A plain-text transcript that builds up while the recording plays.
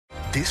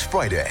This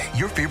Friday,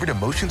 your favorite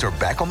emotions are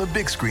back on the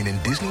big screen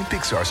in Disney and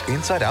Pixar's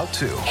Inside Out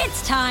 2.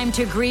 It's time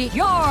to greet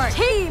your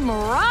Team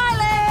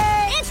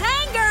Riley. It's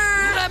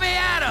anger. Let me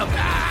at him.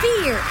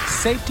 Fear.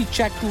 Safety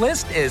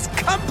checklist is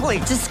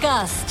complete.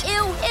 Disgust.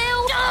 Ew.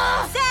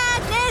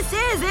 Sadness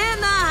is in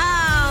the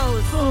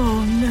house.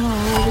 Oh, no.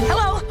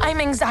 Hello, I'm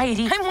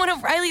anxiety. I'm one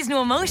of Riley's new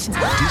emotions.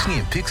 Disney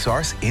and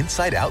Pixar's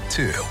Inside Out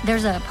 2.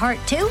 There's a part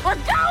 2? We're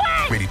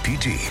going! Rated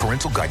PG.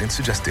 Parental guidance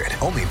suggested.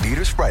 Only in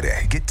theaters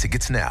Friday. Get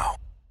tickets now.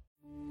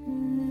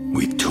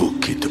 We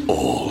took it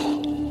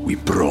all. We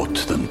brought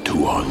them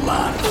to our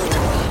land.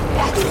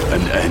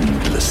 An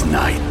endless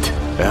night,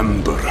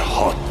 ember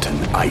hot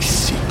and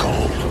icy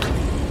cold.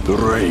 The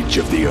rage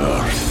of the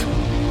earth.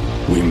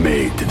 We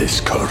made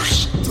this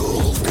curse.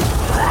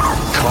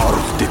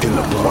 Carved it in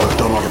the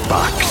blood on our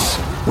backs.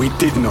 We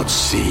did not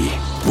see.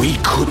 We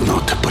could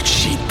not, but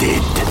she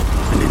did.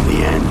 And in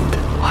the end...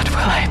 What will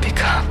I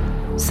become?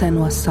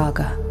 Senua's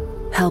Saga.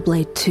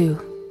 Hellblade 2.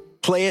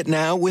 Play it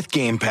now with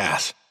Game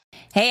Pass.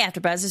 Hey,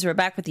 AfterBuzzers, we're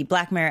back with the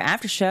Black Mirror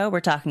After Show. We're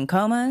talking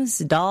comas,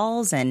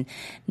 dolls, and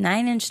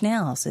 9 Inch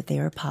Nails if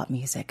they were pop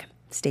music.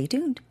 Stay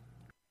tuned.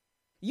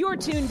 You're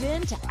tuned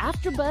in to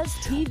AfterBuzz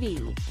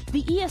TV,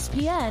 the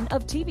ESPN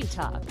of TV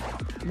talk.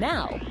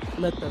 Now,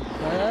 let the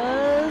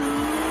buzz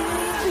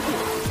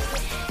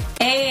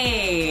begin.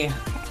 Hey!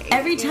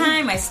 Every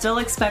time I still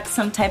expect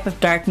some type of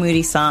dark,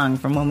 moody song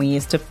from when we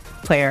used to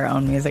play our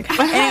own music.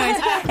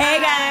 Anyways,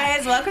 hey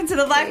guys, welcome to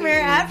the Black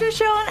Mirror After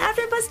Show on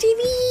AfterBuzz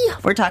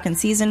TV. We're talking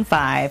Season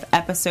 5,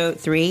 Episode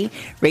 3,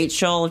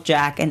 Rachel,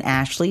 Jack, and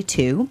Ashley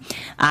 2.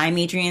 I'm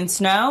Adrienne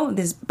Snow.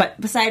 But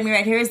beside me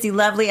right here is the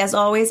lovely, as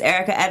always,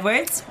 Erica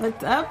Edwards.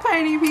 What's up,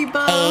 party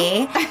people?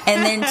 Hey.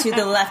 And then to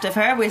the left of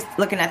her, we're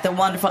looking at the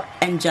wonderful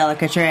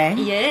Angelica Trey.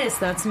 Yes,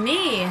 that's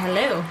me.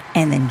 Hello.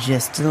 And then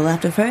just to the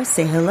left of her,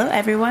 say hello,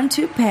 everyone,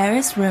 to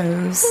Paris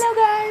Rose. Hello,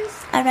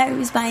 guys. A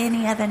rose by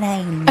any other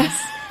names.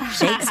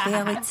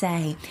 Shakespeare would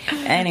say.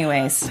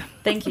 Anyways.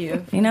 Thank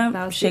you. You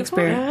know,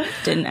 Shakespeare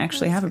didn't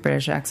actually have a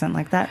British accent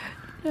like that.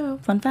 No.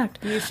 Fun fact.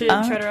 You should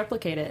try to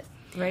replicate it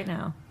right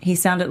now. He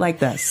sounded like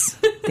this.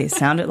 They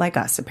sounded like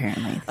us,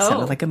 apparently. They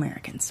sounded like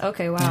Americans.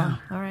 Okay, wow. Yeah.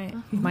 All right.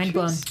 Mind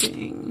blown.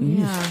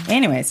 Yeah.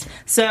 Anyways,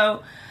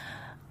 so...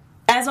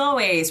 as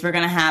always, we're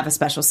going to have a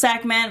special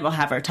segment. We'll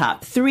have our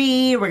top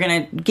 3. We're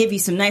going to give you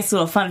some nice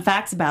little fun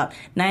facts about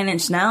 9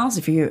 Inch Nails.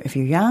 If you're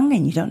young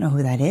and you don't know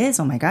who that is,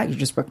 oh my God, you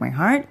just broke my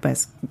heart.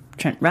 But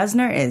Trent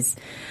Reznor is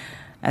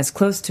as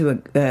close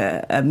to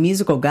a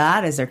musical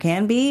god as there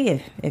can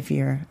be if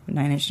you're a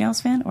 9 Inch Nails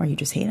fan or you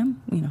just hate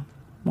him, you know,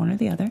 one or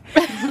the other.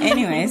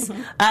 Anyways,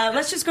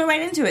 let's just go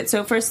right into it.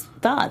 So first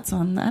thoughts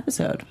on the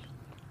episode.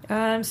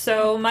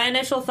 So my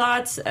initial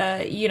thoughts,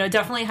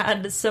 definitely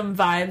had some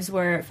vibes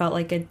where it felt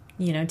like a,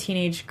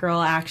 teenage girl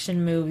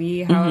action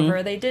movie.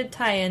 However, they did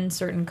tie in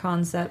certain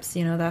concepts,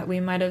 that we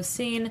might have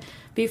seen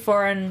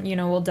before and,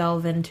 we'll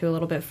delve into a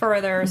little bit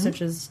further,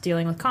 such as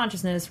dealing with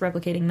consciousness,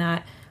 replicating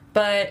that.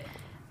 But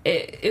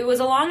it was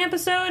a long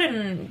episode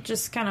and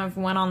just kind of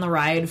went on the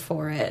ride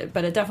for it.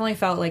 But it definitely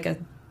felt like a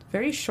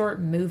very short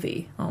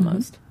movie,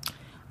 almost.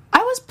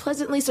 I was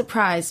pleasantly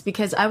surprised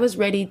because I was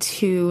ready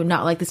to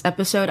not like this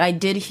episode. I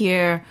did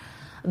hear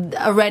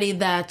already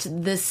that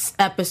this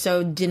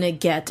episode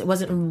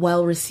wasn't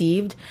well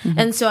received.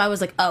 And so I was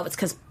like, oh, it's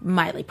because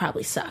Miley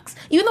probably sucks.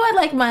 Even though I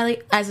like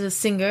Miley as a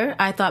singer,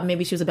 I thought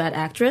maybe she was a bad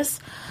actress.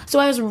 So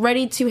I was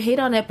ready to hate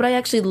on it, but I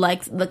actually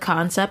liked the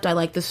concept. I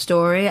liked the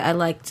story. I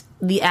liked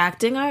the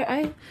acting.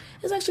 It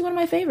was actually one of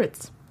my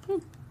favorites.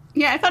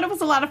 Yeah, I thought it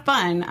was a lot of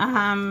fun.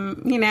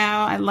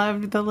 I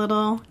loved the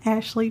little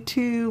Ashley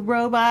 2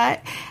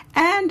 robot.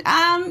 And,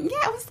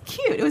 it was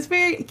cute. It was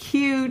very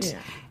cute,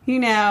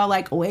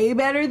 like way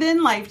better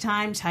than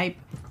Lifetime type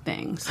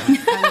thing. So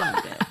I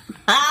loved it.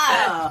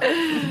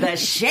 Oh, the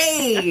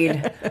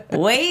shade.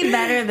 Way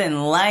better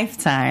than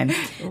Lifetime.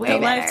 Way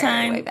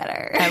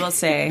better. I will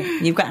say,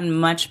 you've gotten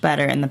much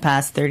better in the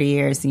past 30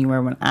 years than you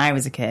were when I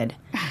was a kid.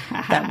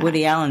 That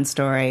Woody Allen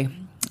story...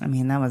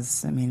 it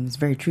was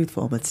very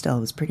truthful, but still,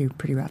 it was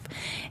pretty rough.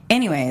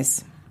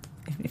 Anyways,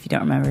 if you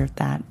don't remember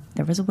that,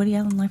 there was a Woody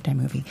Allen Lifetime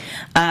movie.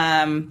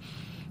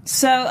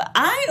 So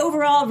I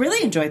overall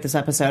really enjoyed this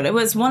episode. It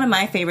was one of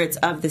my favorites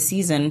of the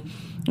season,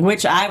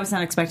 which I was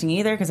not expecting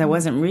either, because I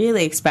wasn't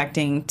really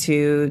expecting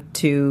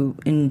to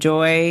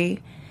enjoy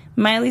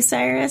Miley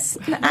Cyrus.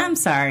 I'm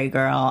sorry,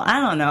 girl. I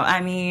don't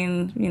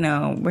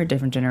know. We're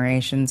different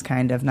generations,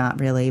 kind of, not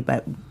really,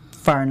 but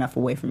far enough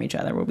away from each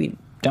other where we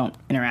don't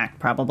interact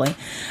probably.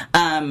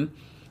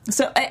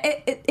 So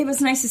it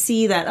was nice to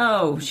see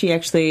that, she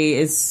actually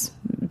is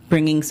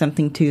bringing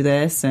something to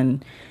this.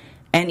 And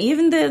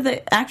even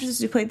the actresses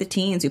who played the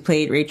teens, who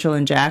played Rachel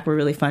and Jack, were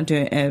really fun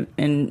to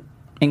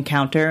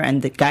encounter.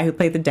 And the guy who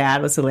played the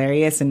dad was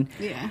hilarious. And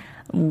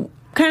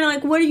kind of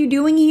like, what are you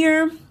doing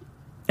here?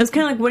 It was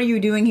kind of like, what are you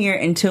doing here,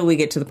 until we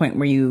get to the point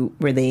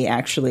where they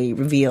actually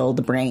reveal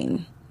the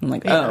brain. I'm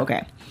like, oh,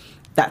 okay.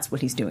 That's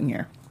what he's doing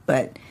here.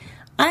 But...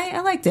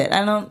 I liked it.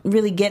 I don't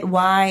really get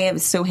why it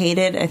was so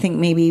hated. I think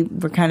maybe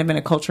we're kind of in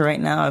a culture right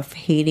now of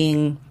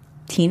hating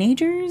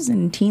teenagers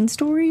and teen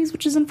stories,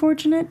 which is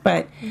unfortunate.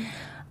 But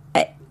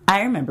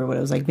I remember what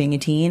it was like being a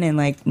teen and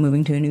like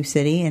moving to a new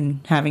city and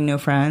having no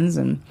friends,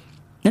 and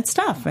it's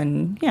tough.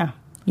 And yeah,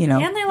 you know,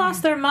 and they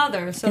lost their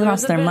mother, so they there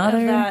lost was a their bit mother.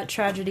 of that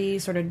tragedy,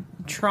 sort of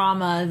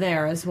trauma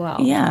there as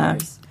well. Yeah.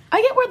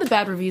 I get where the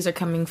bad reviews are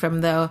coming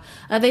from, though.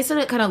 They said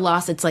it kind of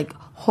lost its like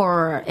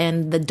horror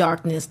and the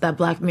darkness that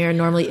Black Mirror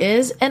normally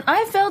is, and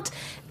I felt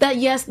that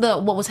yes,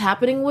 what was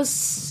happening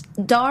was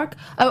dark,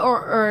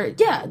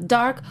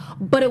 dark,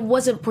 but it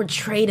wasn't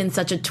portrayed in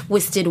such a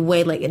twisted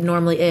way like it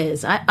normally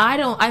is.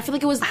 I feel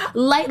like it was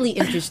lightly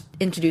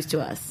introduced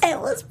to us. It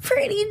was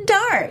pretty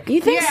dark.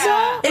 You think Yeah.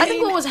 so? I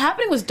think what was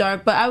happening was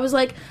dark, but I was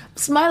like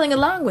smiling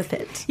along with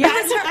it. Yeah,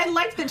 I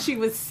liked that she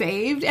was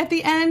saved at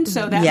the end,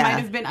 so that Yeah.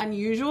 might have been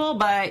unusual.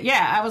 But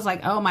yeah, I was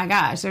like, oh my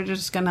gosh, they're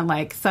just gonna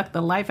like suck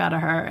the life out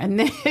of her. And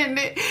then,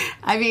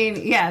 I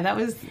mean, yeah, that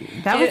was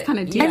kind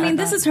of deep. I mean,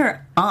 this is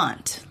her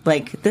aunt.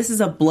 Like, this is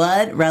a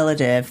blood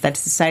relative that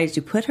decided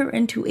to put her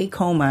into a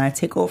coma,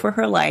 take over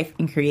her life,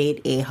 and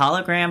create a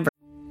hologram.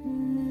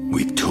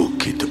 We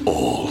took it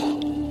all.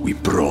 We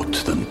brought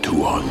them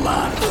to our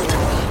land.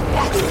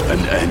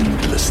 An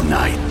endless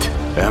night,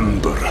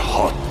 ember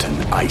hot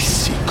and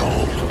icy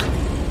cold.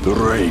 The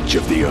rage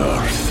of the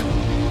earth.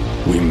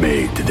 We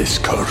made this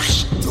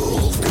curse.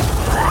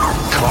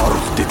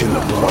 Carved it in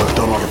the blood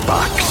on our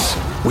backs.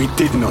 We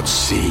did not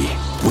see.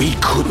 We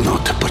could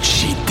not, but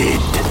she did.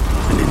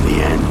 And in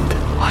the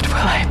end, What will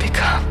I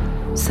become?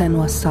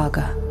 Senua's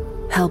Saga.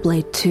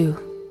 Hellblade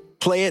 2.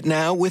 Play it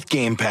now with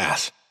Game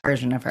Pass.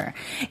 Version of her.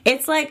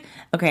 It's like,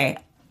 okay,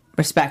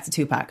 respect to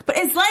Tupac, but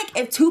it's like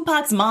if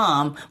Tupac's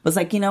mom was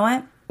like, you know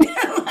what?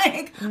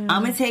 Like, I'm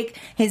gonna take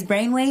his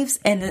brainwaves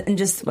and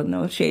just, well,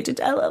 no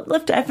shade. I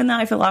love F, and now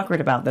I feel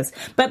awkward about this,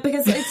 but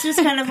because it's just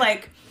kind of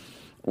like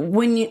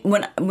when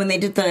they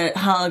did the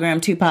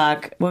hologram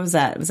Tupac, what was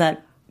that? Was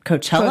that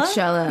Coachella?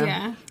 Coachella.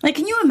 Yeah. Like,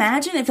 can you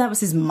imagine if that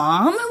was his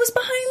mom who was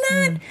behind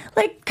that?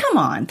 Like, come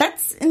on,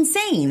 that's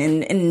insane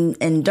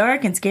and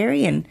dark and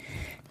scary. And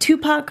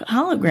Tupac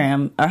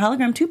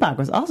hologram Tupac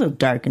was also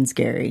dark and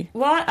scary.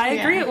 Well, I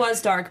agree it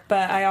was dark,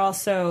 but I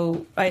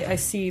also I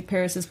see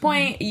Paris's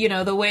point. You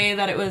know, the way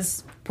that it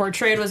was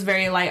portrayed was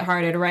very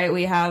lighthearted, right?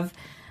 We have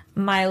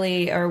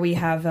Miley, or we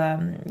have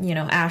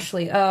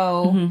Ashley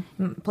O,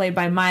 played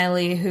by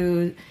Miley,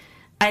 who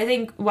I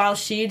think while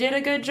she did a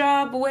good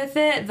job with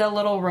it, the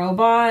little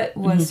robot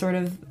was sort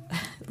of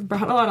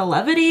brought a lot of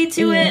levity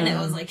to it, and it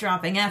was like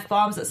dropping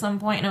F-bombs at some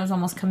point, and it was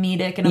almost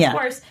comedic. And of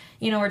course,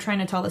 you know, we're trying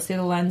to tell this through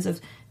the lens of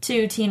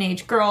two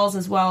teenage girls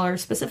as well, or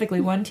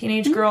specifically one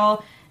teenage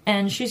girl,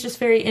 and she's just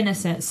very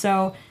innocent.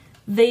 So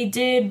they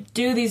did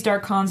do these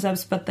dark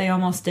concepts, but they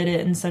almost did it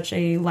in such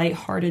a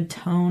lighthearted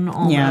tone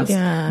almost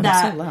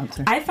that so loud,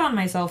 sir. I found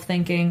myself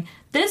thinking,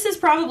 this is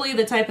probably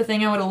the type of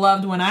thing I would have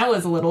loved when I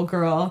was a little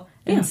girl.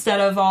 Instead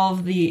of all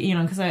of the, you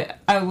know, because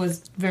I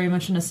was very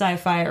much into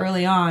sci-fi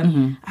early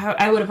on,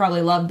 I would have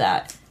probably loved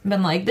that.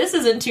 Been like, this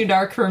isn't too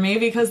dark for me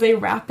because they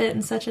wrap it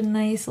in such a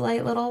nice,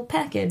 light little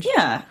package.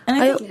 Yeah.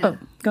 And I think,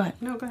 go ahead.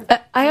 No, go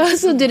ahead. I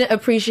also didn't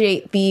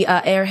appreciate the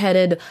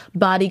airheaded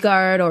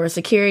bodyguard or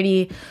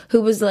security who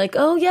was like,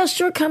 oh, yeah,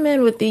 sure, come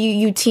in with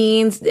you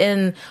teens.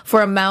 And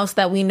for a mouse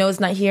that we know is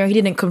not here, he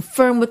didn't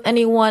confirm with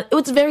anyone. It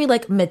was very,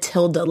 like,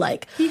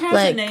 Matilda-like. He has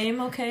like, a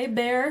name, okay?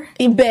 Bear?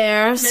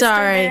 Bear,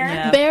 sorry. Bear?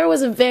 Yeah. Bear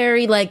was a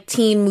very, like,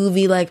 teen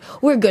movie, like,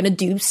 we're gonna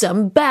do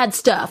some bad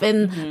stuff.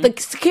 And the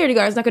security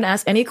guard's not gonna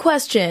ask any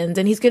questions.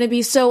 And he's gonna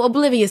be so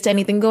oblivious to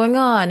anything going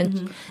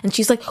on. And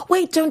she's like,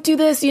 wait, don't do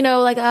this. You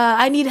know, like,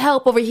 I need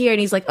help over here. And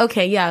he's like,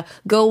 okay, yeah,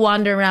 go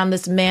wander around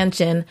this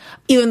mansion,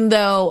 even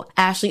though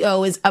Ashley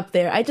O is up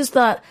there. I just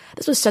thought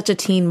this was such a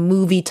teen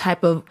movie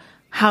type of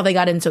how they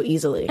got in so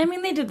easily. I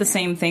mean, they did the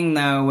same thing,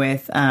 though,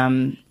 with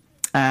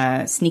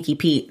Sneaky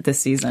Pete this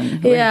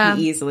season, where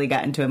he easily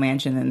got into a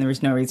mansion and there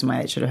was no reason why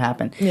it should have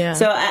happened. Yeah.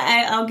 So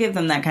I'll give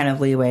them that kind of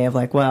leeway of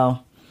like,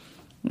 well,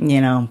 you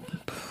know,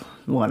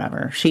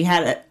 whatever. She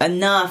had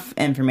enough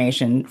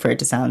information for it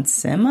to sound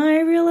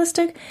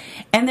semi-realistic.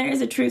 And there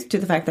is a truth to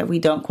the fact that we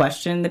don't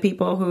question the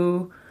people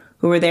who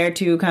were there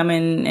to come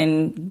in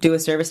and do a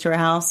service to our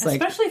house.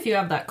 Especially if you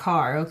have that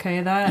car, okay?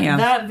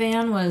 That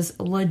van was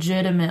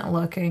legitimate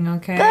looking,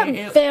 okay?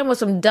 That van was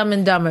some Dumb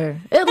and Dumber.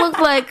 It looked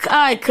like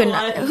I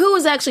couldn't. Who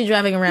was actually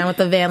driving around with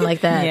a van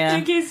like that? Yeah.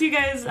 In case you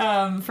guys,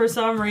 for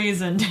some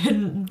reason,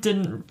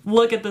 didn't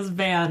look at this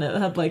van, it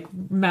had like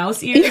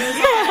mouse ears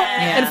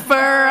and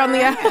fur on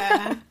the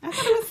I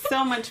thought it was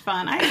so much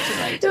fun. I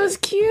actually liked it. It was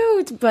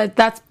cute, but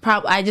that's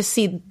probably I just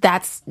see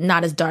that's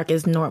not as dark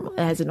as normal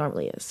as it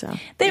normally is. So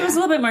it was a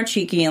little bit more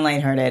cheeky and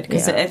lighthearted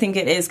because I think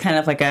it is kind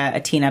of like a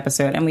teen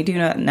episode, and we do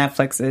know that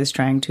Netflix is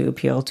trying to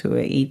appeal to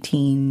a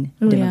teen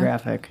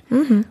demographic.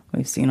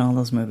 We've seen all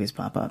those movies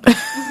pop up,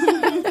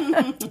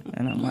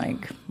 and I'm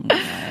like,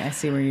 I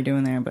see what you're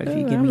doing there, but if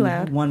you give me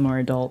one more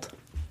adult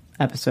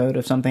episode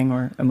of something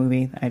or a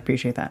movie, I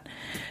appreciate that.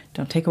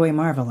 Don't take away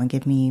Marvel and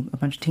give me a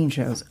bunch of teen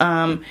shows.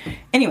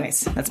 Anyways,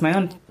 that's my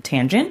own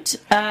tangent.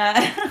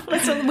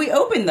 So we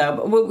open, though,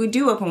 but what we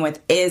do open with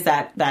is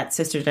that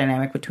sister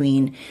dynamic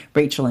between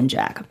Rachel and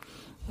Jack.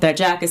 that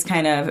Jack is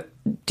kind of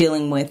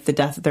dealing with the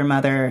death of their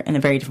mother in a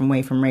very different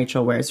way from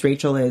Rachel, whereas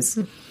Rachel is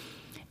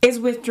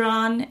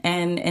withdrawn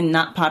and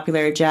not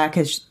popular. Jack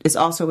is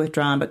also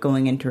withdrawn, but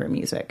going into her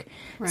music.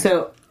 Right.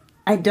 So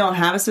I don't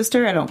have a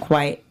sister. I don't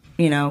quite,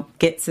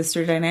 get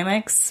sister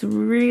dynamics,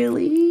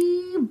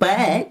 really.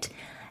 But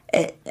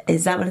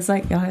is that what it's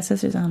like? Y'all have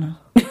sisters? I don't know.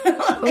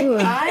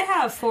 I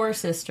have 4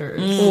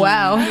 sisters.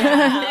 Wow.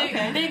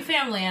 Yeah, big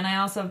family, and I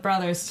also have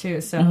brothers, too.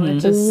 So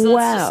let's just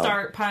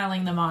start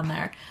piling them on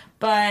there.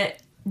 But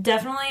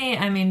definitely,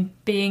 I mean,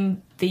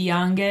 being the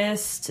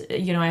youngest,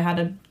 I had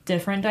a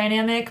different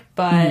dynamic.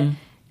 But,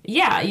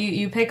 yeah,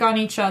 you pick on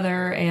each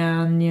other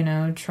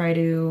and, try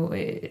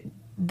to...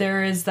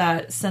 There is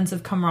that sense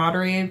of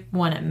camaraderie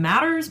when it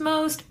matters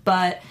most,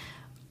 but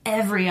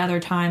every other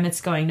time it's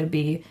going to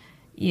be,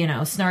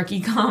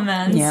 snarky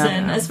comments. Yeah.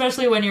 And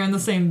especially when you're in the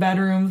same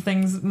bedroom,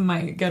 things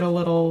might get a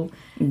little,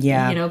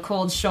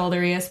 cold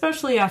shouldery,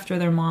 especially after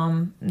their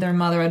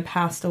mother had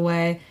passed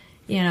away,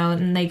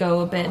 and they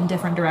go a bit in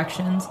different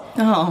directions.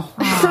 Oh.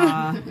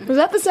 Was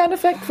that the sound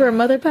effect for a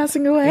mother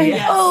passing away?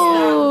 Yes,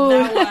 oh.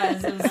 That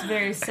was. It was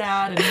very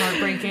sad and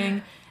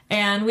heartbreaking.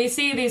 And we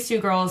see these 2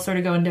 girls sort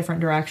of go in different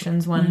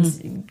directions.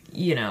 One's,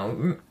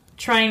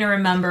 trying to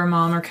remember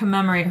mom or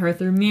commemorate her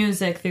through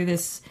music, through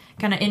this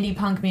kind of indie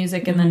punk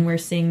music. And then we're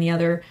seeing the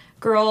other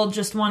girl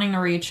just wanting to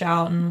reach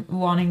out and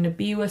wanting to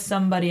be with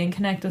somebody and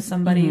connect with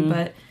somebody,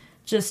 but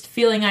just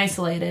feeling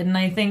isolated. And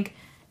I think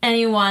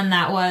anyone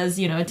that was,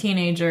 a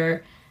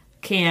teenager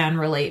can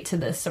relate to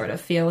this sort of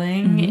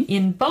feeling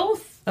in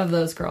both of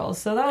those girls.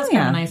 So that was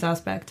kind of a nice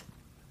aspect.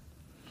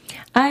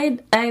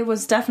 I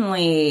was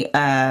definitely...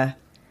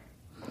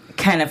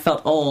 kind of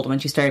felt old when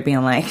she started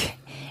being like,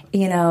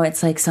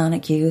 it's like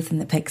Sonic Youth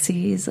and the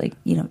Pixies. Like,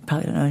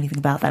 probably don't know anything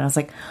about that. I was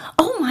like,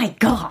 oh my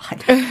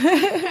God.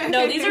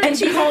 No, these are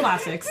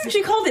classics.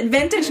 She called it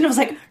vintage, and I was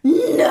like,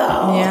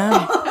 no.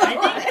 Yeah.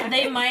 I think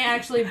they might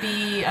actually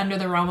be under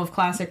the realm of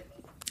classic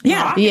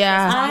rock.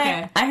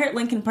 Yeah. I heard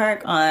Linkin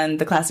Park on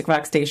the classic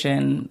rock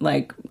station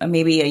like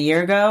maybe a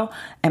year ago,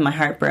 and my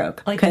heart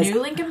broke. Like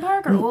new Linkin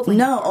Park or old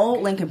Linkin Park? No,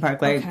 old Linkin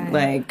Park.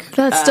 Like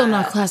that's still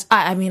not classic.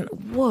 I mean,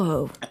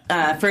 whoa.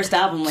 First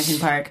album Linkin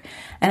Park,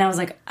 and I was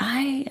like,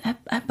 I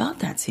bought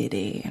that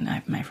CD,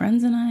 and my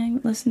friends and I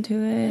listened to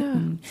it,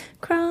 and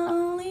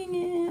crawling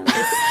in.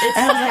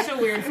 It's such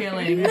a weird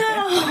feeling.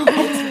 No,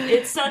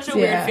 it's such a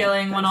weird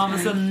feeling when all of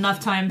a sudden enough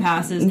time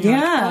passes. And you're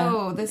like,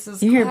 oh, this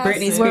is. You hear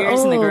classic. Britney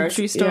Spears in the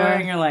grocery store,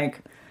 and you're like,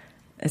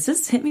 is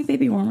this "Hit Me,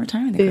 Baby, One More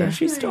Time" in the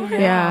grocery store?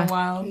 Yeah.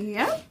 Wow.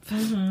 Yep.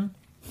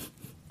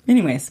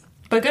 Anyways.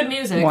 But good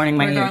music, Warning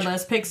my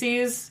regardless. age.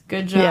 Pixies,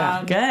 good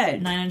job. Yeah,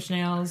 good. 9 Inch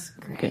Nails,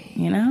 great.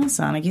 Good.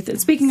 Sonic Youth.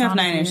 Speaking of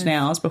 9 Inch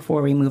Nails,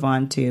 before we move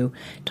on to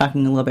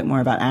talking a little bit more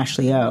about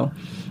Ashley O,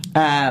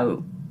 I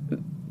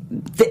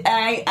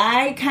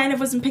kind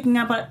of wasn't picking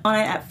up on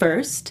it at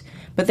first,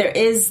 but there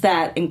is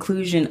that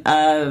inclusion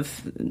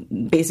of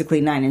basically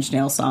 9 Inch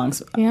Nails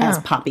songs as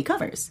poppy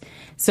covers.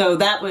 So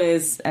that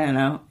was, I don't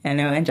know. I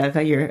know,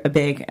 Angelica, you're a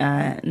big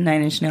 9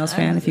 Inch Nails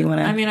fan, if you want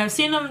to. I mean, I've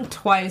seen them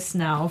twice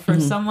now. For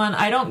someone,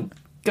 I don't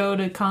go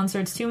to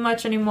concerts too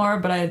much anymore,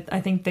 but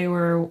I think they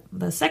were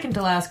the second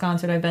to last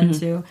concert I've been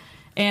to.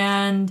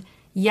 And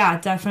yeah,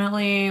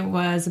 definitely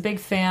was a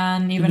big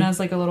fan. Even as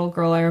like a little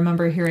girl, I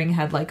remember hearing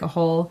Head Like a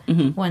Hole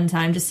one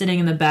time, just sitting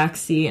in the back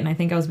seat, and I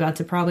think I was about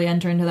to probably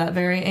enter into that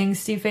very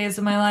angsty phase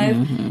of my life,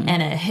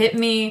 and it hit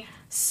me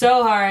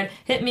so hard,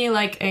 hit me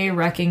like a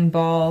wrecking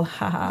ball.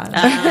 Haha.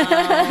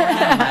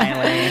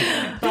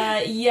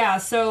 But yeah,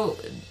 so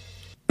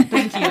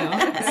thank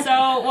you.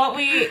 So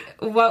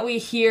what we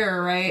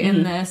hear right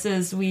in this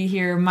is we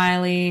hear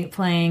Miley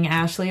playing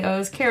Ashley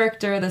O's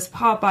character, this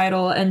pop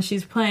idol, and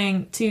she's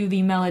playing to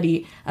the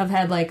melody of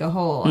Head Like a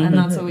Hole, and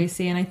that's what we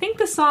see. And I think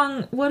the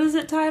song, what is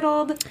it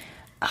titled?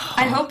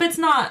 I hope it's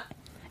not.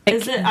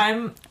 Is it?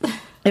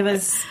 It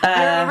was.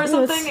 I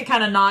remember something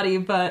kind of naughty,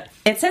 but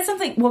it said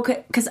something. Well,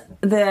 because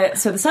the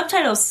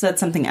subtitles said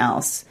something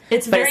else.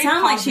 It's but very it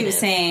sounded positive. like she was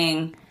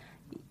saying,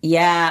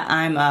 "Yeah,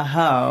 I'm a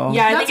hoe."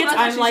 Yeah, I think it's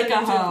 "I'm like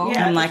a hoe."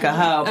 Yeah, I'm like a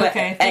hoe. But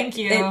okay, thank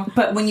you.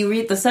 But when you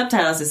read the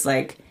subtitles, it's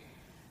like,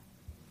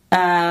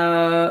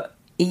 like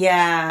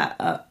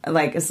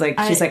it's like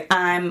she's like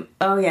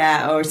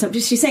or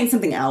something. She's saying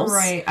something else,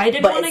 right? I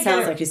didn't but want to. It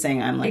sounds like she's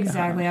saying "I'm like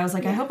exactly." a hoe. I was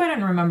like, I hope I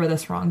didn't remember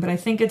this wrong, but I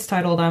think it's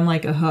titled "I'm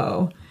like a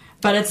hoe."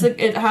 But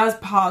it has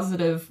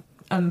positive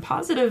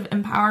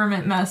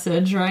empowerment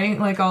message, right?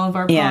 Like all of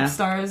our pop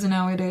stars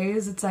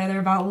nowadays, it's either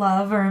about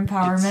love or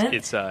empowerment.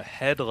 It's a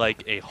head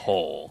like a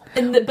hole.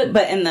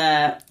 But in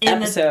the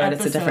episode,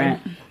 it's a different.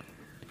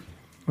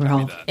 We're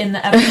all in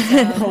the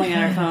episode pulling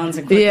out our phones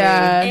and quickly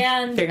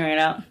and figuring it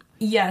out.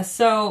 Yeah,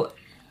 so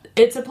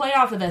it's a play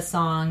off of this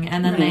song,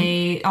 and then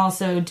they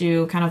also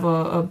do kind of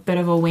a bit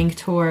of a wink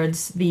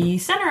towards the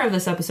center of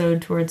this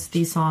episode, towards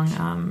the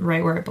song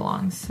 "Right Where It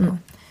Belongs." So.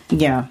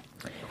 Yeah.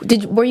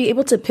 Were you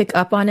able to pick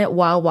up on it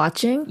while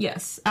watching?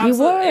 Yes,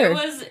 absolutely. You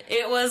were.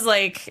 It was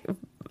like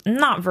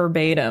not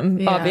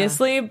verbatim,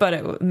 obviously,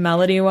 but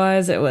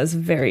melody-wise, it was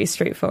very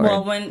straightforward.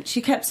 Well, when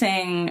she kept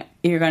saying,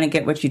 you're going to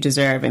get what you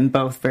deserve in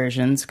both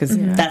versions, because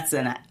that's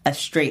a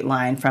straight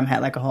line from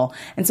Head Like a Hole.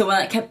 And so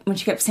when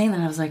she kept saying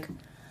that, I was like,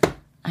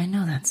 I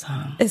know that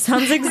song. It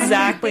sounds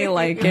exactly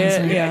like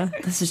it. Yeah.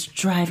 This is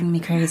driving me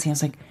crazy. I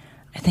was like,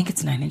 I think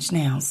it's Nine Inch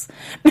Nails.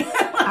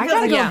 I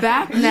gotta go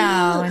back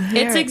now. And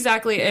hear it's it.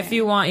 exactly, if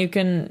you want, you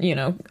can,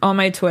 on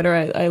my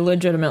Twitter, I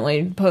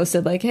legitimately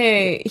posted like,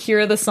 hey, here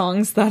are the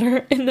songs that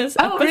are in this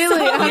episode. Really?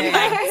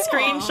 I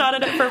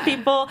screenshotted it for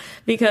people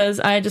because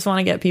I just want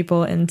to get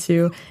people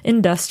into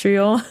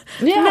industrial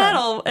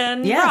metal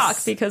and rock,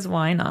 because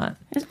why not?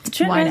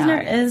 Trent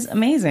Reznor is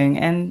amazing,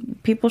 and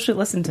people should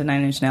listen to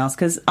Nine Inch Nails,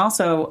 because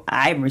also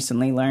I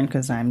recently learned,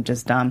 because I'm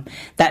just dumb,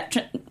 that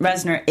Trent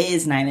Reznor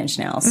is Nine Inch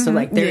Nails. So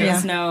like there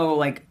is no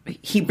like,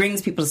 he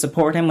brings people to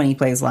support him when he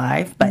plays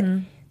live, but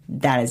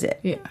that is it.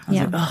 I was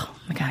like, oh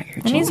my god, you're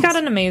a And he's got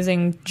an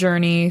amazing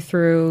journey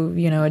through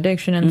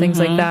addiction and things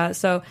like that.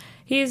 So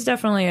he's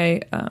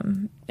definitely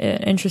an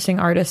interesting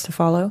artist to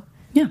follow.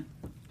 Yeah,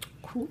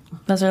 cool.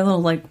 Those are a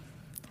little like.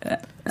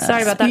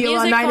 Sorry about that.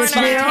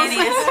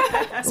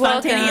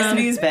 Spontaneous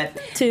news bit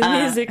to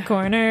Music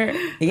Corner.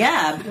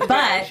 Yeah,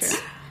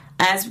 but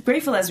as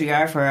grateful as we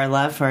are for our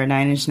love for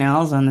Nine Inch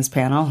Nails on this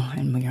panel,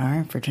 and we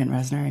are for Trent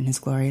Reznor and his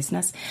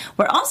gloriousness,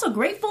 we're also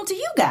grateful to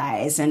you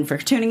guys and for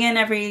tuning in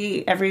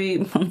every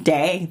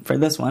day for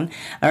this one,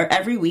 or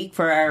every week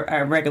for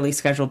our regularly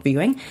scheduled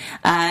viewing.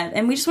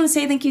 And we just want to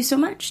say thank you so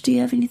much. Do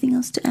you have anything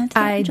else to add to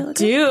that, Angelica?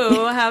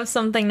 Do have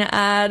something to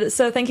add.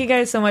 So thank you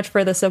guys so much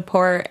for the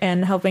support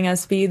and helping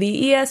us be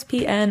the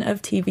ESPN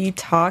of TV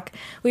Talk.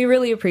 We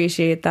really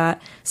appreciate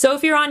that. So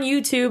if you're on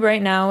YouTube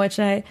right now, which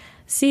I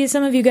see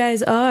some of you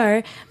guys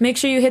are, make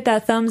sure you hit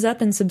that thumbs up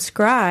and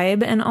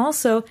subscribe. And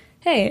also,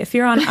 hey, if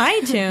you're on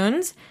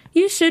iTunes,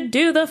 you should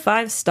do the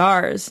 5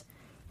 stars.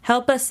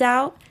 Help us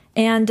out.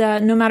 And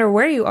no matter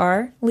where you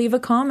are, leave a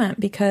comment,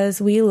 because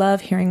we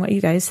love hearing what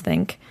you guys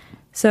think.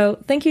 So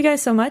thank you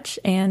guys so much,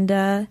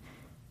 and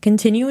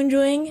continue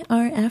enjoying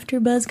our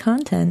AfterBuzz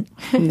content.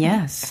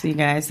 Yes, you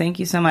guys, thank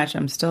you so much.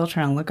 I'm still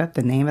trying to look up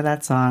the name of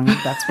that song.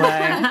 That's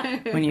why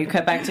when you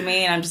cut back to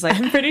me, and I'm just like,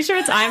 I'm pretty sure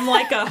it's I'm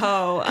Like a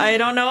Hoe. I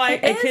don't know. I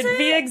could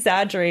be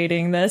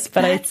exaggerating this,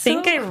 but I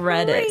think I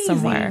read it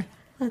somewhere.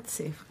 Let's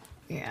see.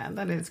 Yeah,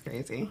 that is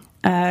crazy.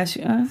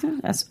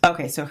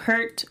 Okay, so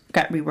Hurt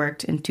got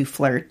reworked into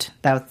Flirt.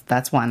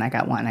 That's one. I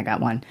got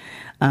one.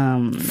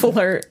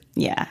 Flirt.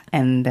 Yeah,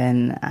 and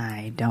then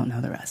I don't know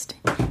the rest.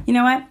 You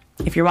know what?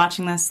 If you're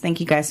watching this, thank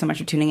you guys so much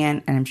for tuning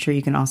in, and I'm sure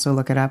you can also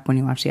look it up when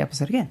you watch the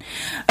episode again.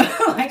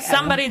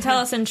 Somebody tell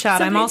us in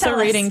chat. I'm also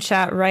reading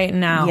chat right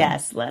now.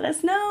 Yes, let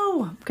us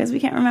know, because we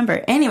can't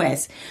remember.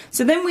 Anyways,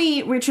 so then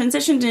we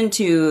transitioned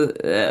into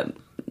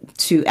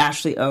to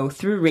Ashley O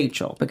through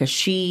Rachel, because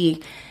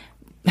she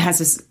has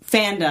this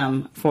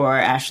fandom for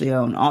Ashley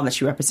O and all that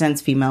she represents,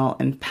 female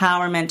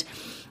empowerment,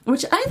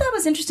 which I thought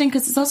was interesting,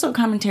 because it's also a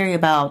commentary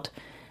about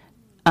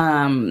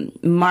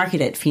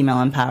marketed female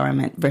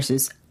empowerment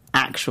versus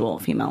actual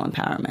female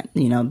empowerment.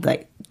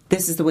 Like,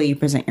 this is the way you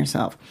present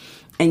yourself,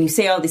 and you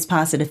say all these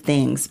positive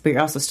things, but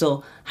you're also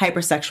still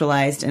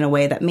hypersexualized in a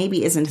way that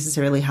maybe isn't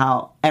necessarily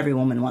how every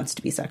woman wants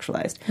to be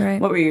sexualized.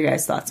 Right. What were your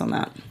guys' thoughts on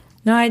that?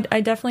 No, I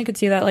definitely could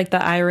see that, like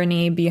the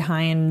irony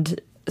behind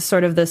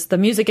sort of the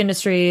music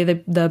industry,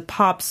 the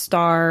pop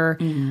star,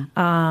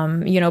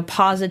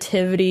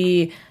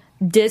 positivity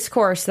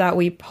discourse that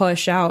we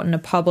push out in the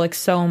public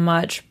so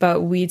much,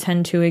 but we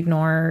tend to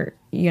ignore,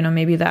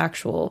 maybe the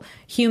actual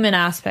human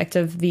aspect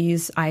of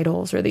these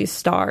idols or these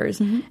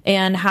stars,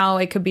 and how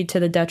it could be to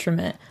the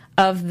detriment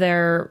of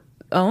their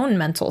own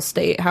mental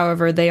state.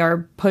 However, they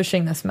are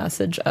pushing this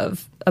message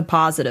of a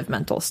positive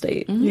mental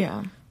state.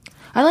 Yeah.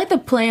 I like the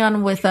play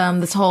on with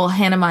this whole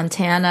Hannah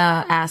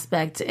Montana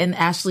aspect in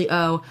Ashley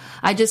O.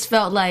 I just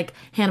felt like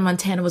Hannah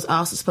Montana was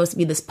also supposed to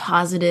be this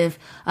positive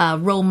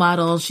role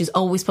model. She's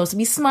always supposed to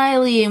be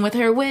smiley and with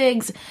her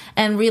wigs.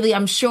 And really,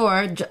 I'm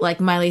sure,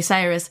 like Miley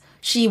Cyrus,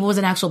 she was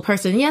an actual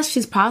person. Yes,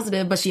 she's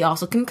positive, but she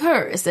also can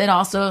curse and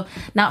also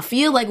not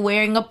feel like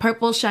wearing a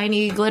purple,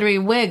 shiny, glittery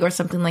wig or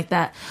something like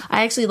that.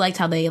 I actually liked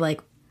how they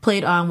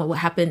played on what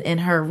happened in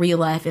her real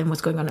life and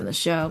what's going on in the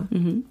show.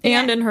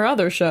 And in her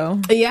other show.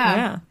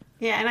 Yeah.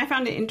 Yeah, and I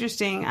found it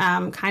interesting,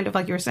 kind of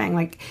like you were saying,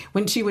 like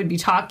when she would be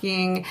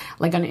talking,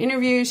 like on an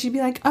interview, she'd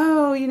be like,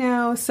 oh,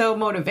 so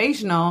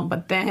motivational.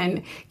 But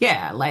then,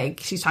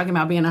 like she's talking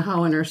about being a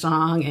hoe in her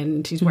song,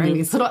 and she's wearing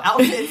these little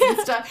outfits and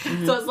stuff.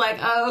 So it's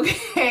like,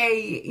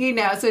 okay,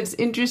 so it's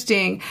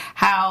interesting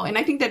how, and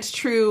I think that's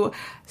true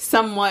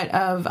somewhat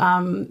of,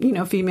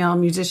 female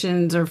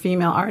musicians or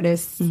female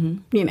artists,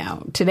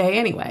 today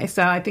anyway.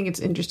 So I think it's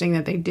interesting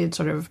that they did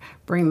sort of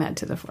bring that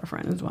to the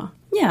forefront as well.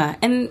 Yeah,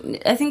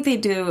 and I think they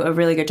do a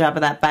really good job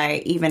of that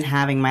by even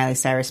having Miley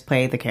Cyrus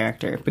play the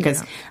character.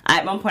 Because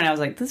at one point I was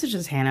like, this is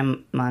just Hannah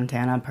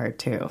Montana Part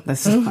 2.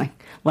 This is like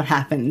what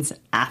happens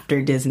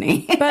after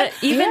Disney. But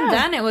even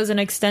then it was an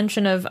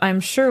extension of,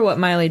 I'm sure, what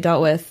Miley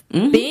dealt with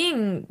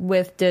being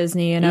with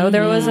Disney.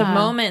 There was a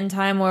moment in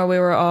time where we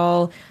were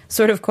all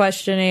sort of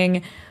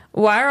questioning,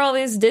 why are all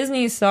these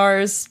Disney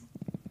stars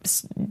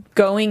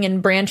going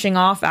and branching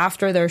off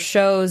after their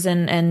shows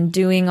and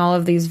doing all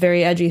of these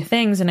very edgy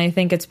things? And I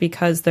think it's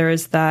because there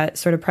is that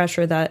sort of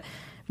pressure that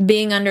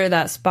being under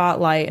that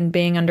spotlight and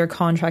being under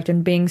contract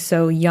and being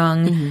so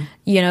young,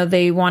 you know,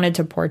 they wanted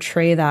to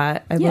portray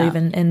that, I believe,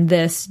 in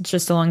this,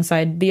 just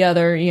alongside the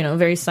other, you know,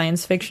 very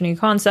science fiction-y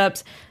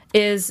concepts,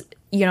 is,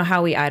 you know,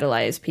 how we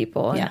idolize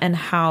people and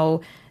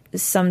how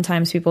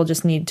sometimes people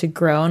just need to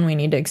grow and we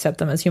need to accept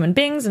them as human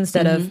beings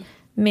instead of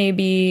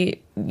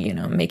maybe, you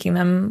know, making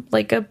them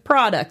like a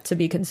product to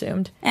be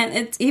consumed. And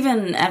it's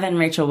even Evan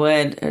Rachel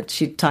Wood,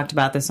 she talked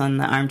about this on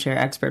the Armchair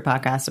Expert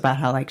podcast about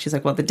how, like, she's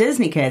like, well, the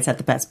Disney kids had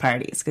the best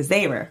parties because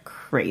they were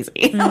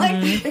crazy.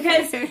 Like,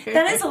 because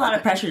that is a lot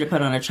of pressure to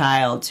put on a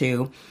child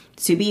to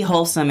be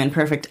wholesome and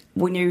perfect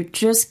when you're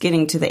just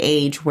getting to the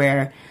age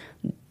where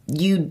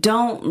you're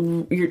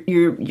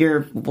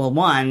well,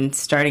 one,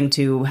 starting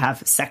to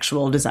have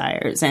sexual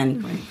desires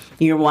and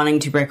you're wanting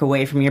to break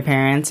away from your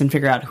parents and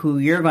figure out who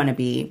you're going to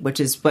be, which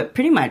is what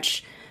pretty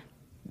much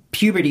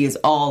puberty is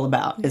all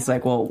about. It's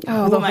like, well,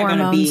 who am I going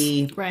to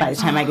be by the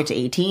time I get to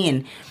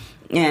 18?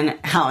 And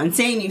how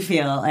insane you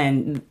feel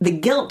and the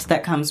guilt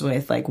that comes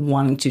with like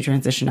wanting to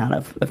transition out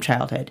of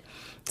childhood.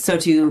 So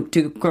to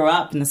grow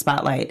up in the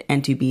spotlight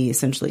and to be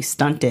essentially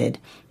stunted,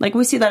 like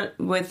we see that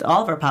with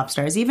all of our pop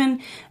stars,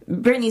 even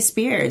Britney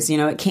Spears, you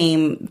know, it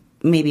came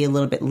maybe a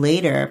little bit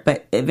later,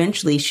 but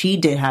eventually she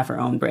did have her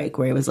own break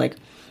where it was like,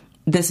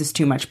 this is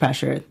too much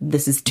pressure.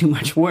 This is too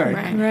much work.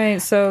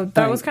 Right. So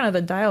that was kind of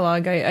the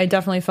dialogue. I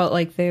definitely felt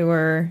like they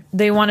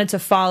wanted to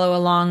follow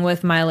along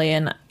with Miley.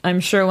 And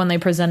I'm sure when they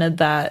presented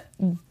that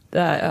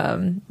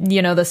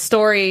you know, the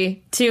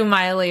story to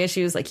Miley,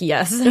 she was like,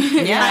 yes, I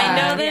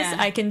know this.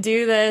 I can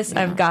do this.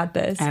 I've got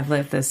this. I've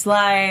lived this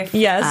life.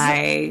 Yes.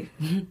 I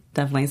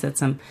definitely said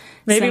some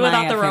maybe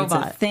without the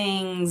robot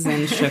things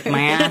and shook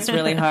my ass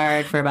really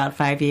hard for about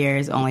 5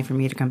 years, only for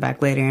me to come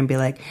back later and be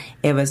like,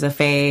 it was a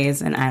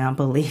phase and I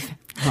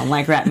don't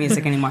like rap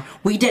music anymore.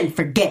 We didn't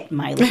forget,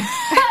 Miley.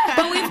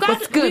 But we've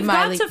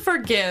got to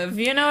forgive.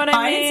 You know what I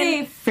mean? I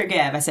didn't say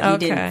forgive. I said we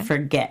didn't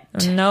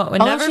forget. No,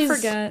 never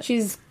forget.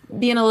 She's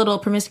being a little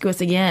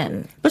promiscuous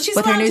again. But she's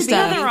with allowed her new to be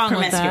stuff.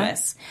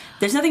 promiscuous.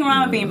 There's nothing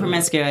wrong with being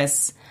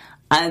promiscuous.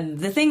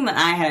 The thing that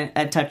I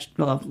had touched,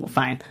 well,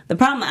 fine. The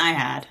problem that I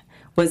had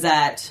was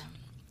that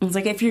it was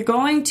like, if you're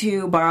going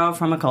to borrow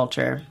from a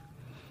culture,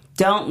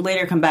 don't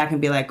later come back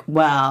and be like,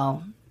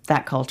 well,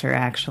 that culture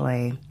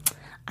actually,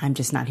 I'm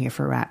just not here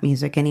for rap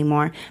music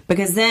anymore.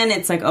 Because then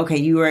it's like, okay,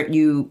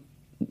 you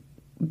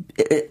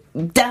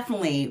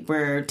definitely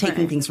were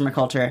taking things from a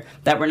culture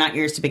that were not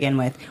yours to begin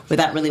with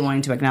without really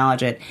wanting to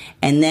acknowledge it.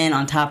 And then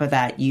on top of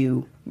that,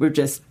 you were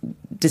just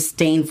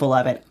disdainful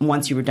of it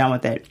once you were done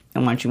with it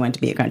and once you went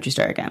to be a country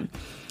star again.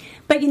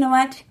 But you know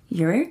what?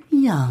 You're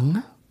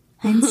young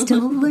and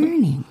still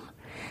learning.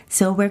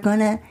 So we're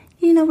gonna,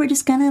 we're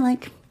just gonna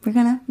we're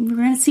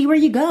gonna see where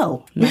you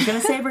go. I'm not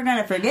gonna say we're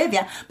gonna forgive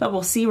you, but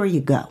we'll see where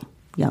you go,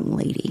 young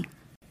lady.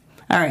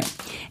 All right.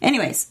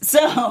 Anyways,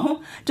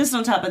 so just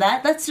on top of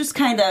that, that's just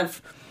kind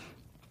of,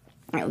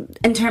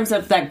 in terms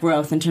of that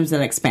growth, in terms of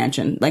that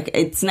expansion, like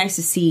it's nice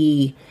to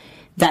see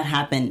that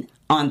happen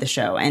on the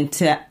show and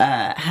to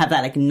have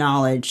that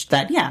acknowledged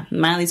that, yeah,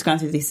 Miley's gone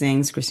through these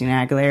things, Christina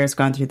Aguilera's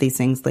gone through these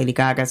things, Lady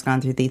Gaga's gone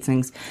through these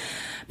things,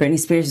 Britney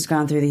Spears has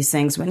gone through these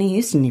things, Whitney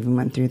Houston even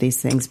went through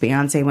these things,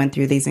 Beyonce went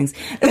through these things.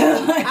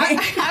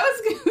 I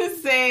was going to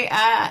say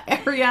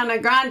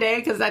Ariana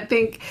Grande, because I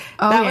think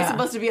that was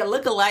supposed to be a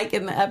lookalike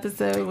in the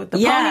episode with the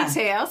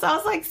ponytail. So I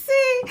was like,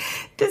 see,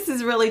 this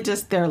is really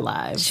just their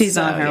lives. She's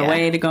on her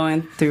way to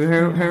going through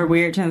her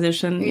weird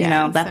transition.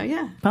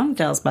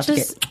 Ponytail's about to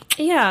get...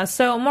 Yeah,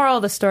 so moral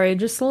of the story,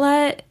 just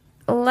let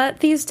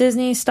these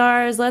Disney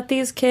stars, let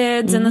these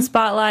kids in the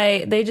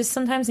spotlight, they just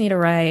sometimes need to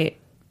write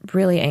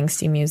really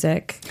angsty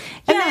music.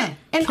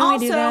 And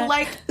also,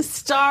 like,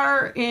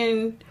 star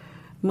in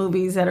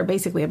movies that are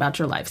basically about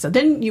your life. So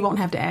then you won't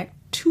have to act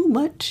too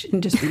much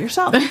and just be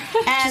yourself. And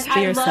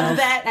I love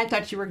that. I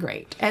thought you were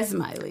great as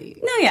Miley.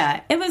 No,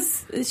 yeah.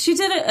 She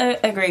did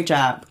a great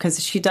job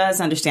because she does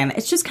understand it.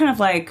 It's just kind of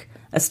like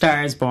A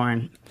Star is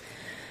Born.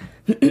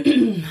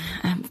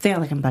 I feel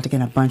like I'm about to get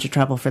in a bunch of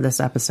trouble for this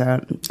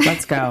episode.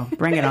 Let's go.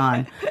 Bring it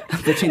on.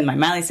 Between my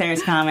Miley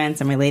Cyrus comments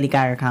and my Lady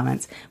Gaga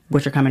comments,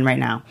 which are coming right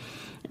now.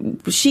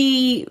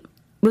 She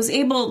was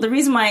able, the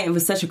reason why it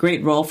was such a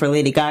great role for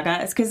Lady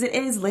Gaga is because it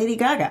is Lady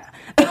Gaga.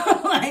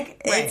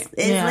 It's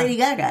Lady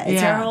Gaga.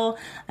 It's her whole,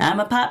 I'm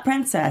a pop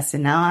princess,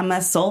 and now I'm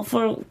a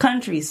soulful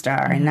country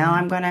star, and now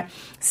I'm going to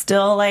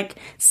still,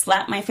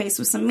 slap my face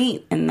with some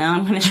meat, and now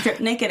I'm going to strip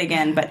naked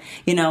again. But,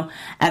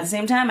 at the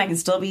same time, I can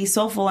still be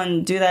soulful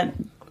and do that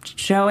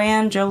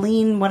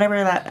Jolene,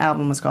 whatever that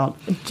album was called.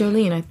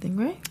 Jolene, I think,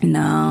 right?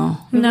 No.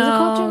 Was it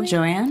called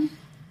Joanne?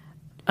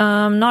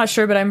 Not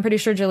sure, but I'm pretty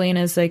sure Jolene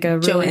is a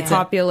really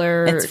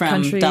popular it's from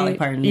country. Dolly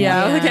Parton.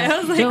 Yeah. Okay. I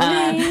was like,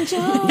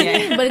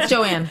 Jolene. But it's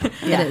Joanne.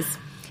 It is.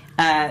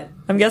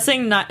 I'm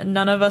guessing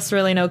none of us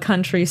really know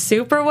country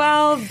super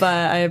well,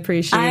 but I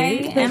appreciate.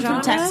 I am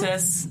from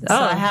Texas, so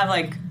I have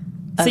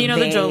So you know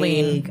the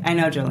Jolene. I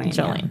know Jolene.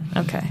 Jolene.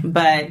 Yeah. Okay.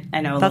 But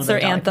I know that's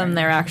their anthem.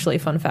 They're actually,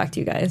 fun fact,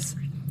 you guys.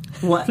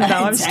 What? No,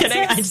 I'm just kidding.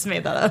 I just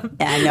made that up.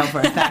 Yeah, I know for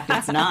a fact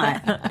it's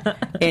not.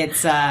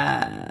 It's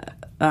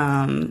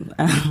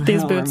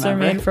these boots are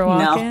made for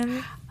walking.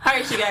 No. All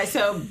right, you guys.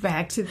 So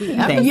back to the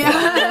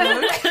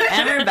episode.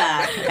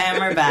 And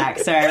we're back.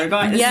 Sorry, we're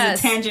going. This is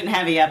a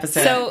tangent-heavy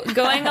episode. So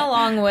going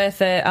along with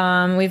it,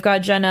 we've got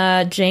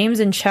Jenna James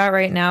in chat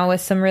right now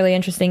with some really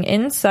interesting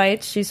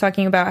insights. She's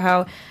talking about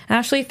how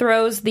Ashley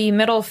throws the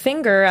middle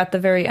finger at the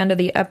very end of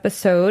the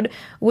episode,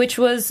 which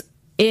was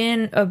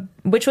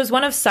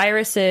one of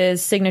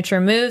Cyrus's signature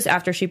moves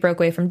after she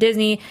broke away from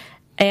Disney,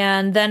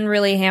 and then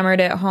really hammered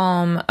it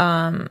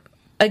home.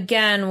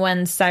 Again,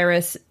 when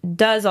Cyrus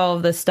does all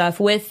of this stuff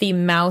with the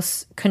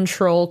mouse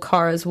control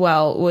car as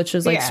well, which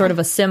is like sort of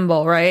a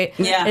symbol, right?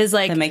 Yeah, is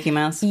like the Mickey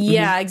Mouse.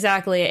 Yeah,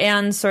 exactly,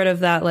 and sort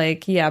of that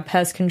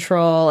pest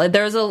control.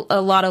 There's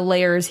a lot of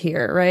layers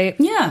here, right?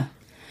 Yeah.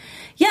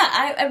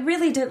 I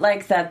really did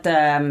like that.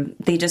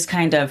 They just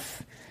kind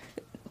of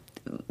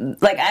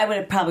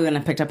I probably wouldn't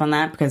have picked up on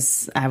that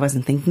because I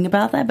wasn't thinking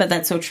about that, but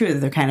that's so true.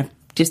 They're kind of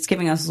just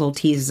giving us little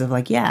teases of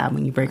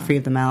when you break free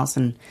of the mouse,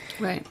 and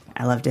right.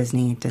 I love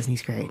Disney.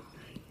 Disney's great.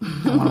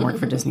 I want to work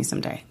for Disney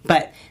someday.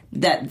 But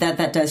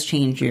that does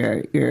change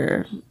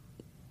your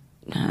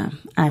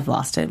I've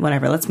lost it.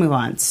 Whatever. Let's move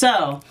on.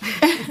 So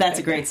that's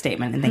a great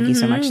statement, and thank you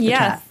so much. For the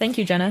chat. Thank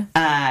you, Jenna.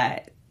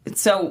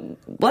 So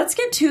let's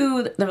get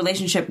to the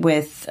relationship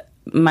with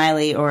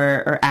Miley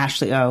or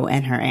Ashley O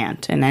and her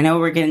aunt. And I know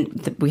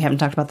we haven't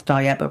talked about the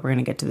doll yet, but we're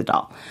going to get to the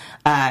doll.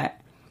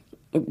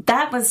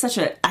 That was such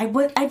I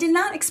did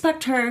not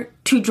expect her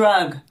to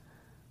drug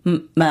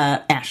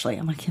Ashley.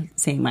 I'm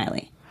saying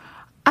Miley.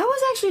 I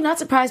was actually not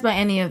surprised by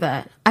any of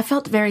that. I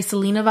felt very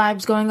Selena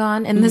vibes going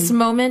on in this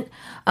moment,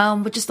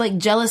 with just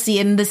jealousy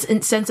and this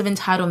sense of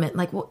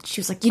entitlement.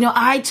 She was like,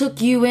 I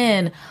took you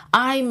in.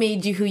 I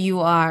made you who you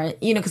are.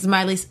 Because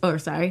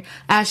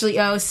Ashley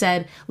O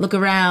said, look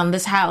around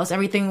this house.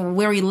 Everything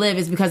where we live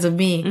is because of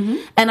me. Mm-hmm.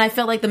 And I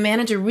felt like the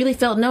manager really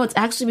felt, no, it's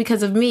actually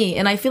because of me.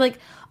 And I feel like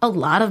a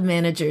lot of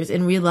managers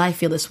in real life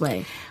feel this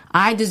way.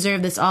 I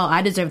deserve this all.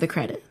 I deserve the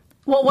credit.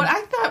 Well, what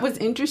I thought was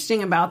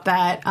interesting about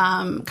that,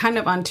 kind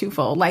of on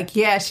twofold,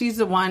 she's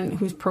the one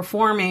who's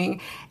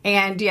performing,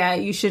 and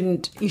you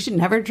should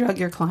never drug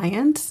your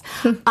clients.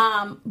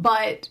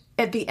 But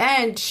at the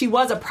end, she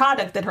was a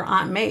product that her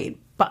aunt made.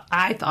 But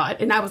I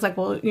thought, and I was like,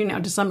 well,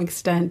 to some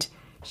extent,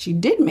 she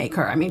did make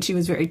her. I mean, she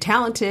was very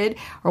talented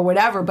or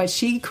whatever, but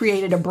she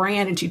created a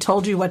brand and she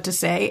told you what to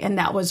say, and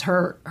that was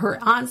her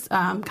aunt's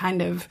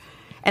kind of.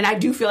 And I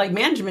do feel like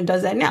management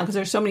does that now because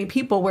there's so many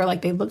people where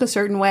they look a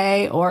certain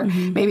way or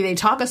maybe they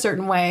talk a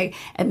certain way.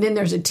 And then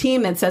there's a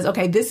team that says,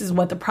 okay, this is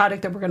what the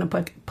product that we're going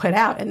to put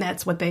out. And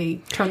that's what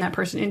they turn that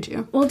person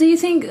into. Well, do you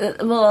think,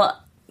 going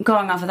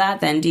off of that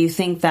then, do you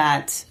think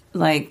that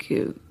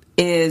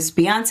is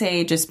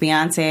Beyonce just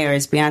Beyonce or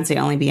is Beyonce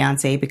only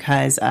Beyonce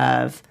because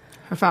of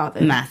her father,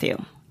 Matthew?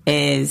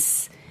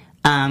 Is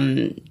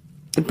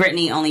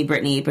Britney only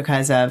Britney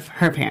because of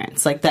her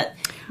parents? That.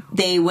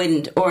 They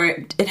wouldn't, or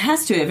it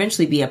has to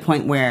eventually be a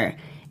point where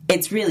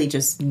it's really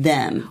just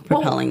them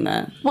propelling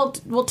the...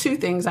 Well, two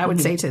things I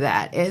would say to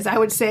that is I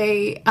would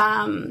say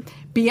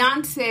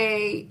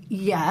Beyonce,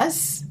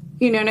 yes.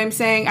 You know what I'm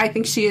saying? I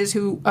think she is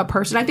a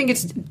person. I think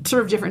it's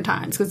sort of different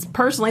times because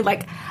personally,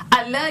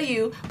 I love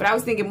you, but I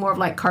was thinking more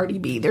of Cardi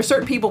B. There's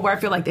certain people where I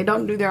feel like they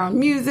don't do their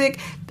own music.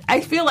 I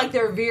feel like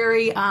they're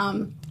very...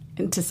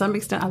 and to some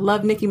extent, I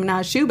love Nicki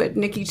Minaj too, but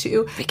Nicki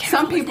too.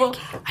 Some people,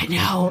 I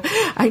know,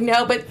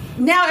 but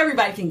now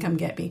everybody can come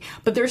get me.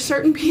 But there's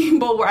certain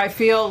people where I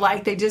feel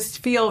like they just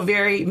feel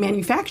very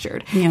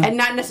manufactured and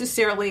not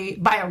necessarily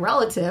by a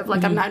relative.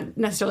 I'm not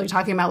necessarily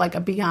talking about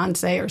a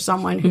Beyonce or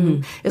someone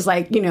who is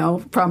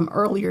from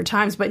earlier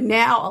times. But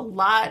now a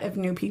lot of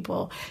new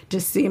people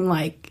just seem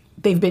like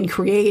they've been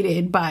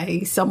created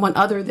by someone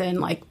other than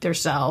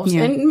themselves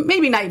and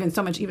maybe not even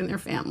so much even their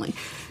family.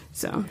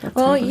 So,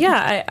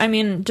 I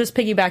mean, just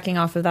piggybacking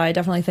off of that, I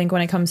definitely think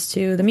when it comes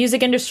to the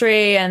music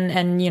industry and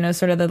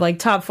sort of the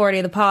top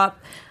 40, the pop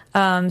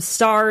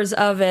stars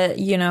of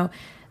it,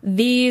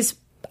 these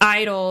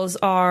idols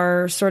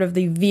are sort of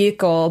the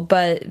vehicle,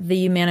 but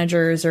the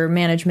managers or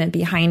management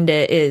behind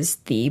it is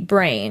the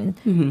brain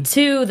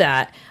to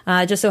that.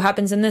 Just so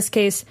happens in this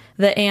case,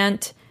 the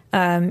aunt,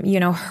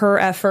 her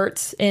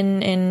efforts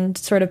in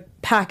sort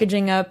of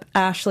packaging up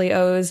Ashley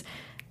O's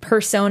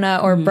persona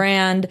or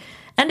brand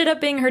ended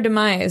up being her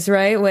demise,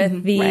 right?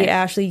 With the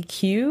Ashley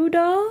Q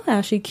doll?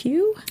 Ashley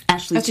Q?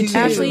 Ashley 2.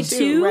 Ashley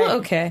 2? Right.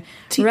 Okay.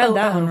 T-O-O. Read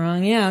that one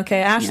wrong. Yeah,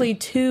 okay. Ashley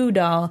 2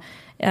 doll.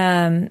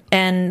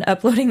 And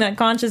uploading that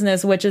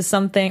consciousness, which is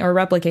something, or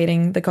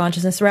replicating the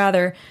consciousness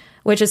rather,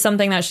 which is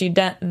something that she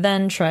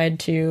then tried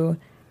to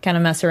kind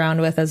of mess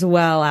around with as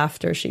well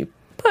after she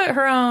put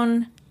her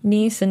own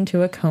niece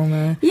into a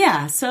coma.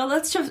 Yeah, so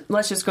let's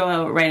just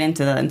go right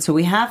into that. And so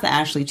we have the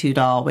Ashley 2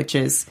 doll, which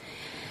is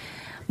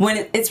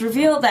when it's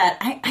revealed that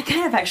I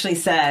kind of actually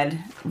said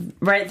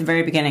right at the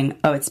very beginning,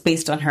 oh, it's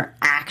based on her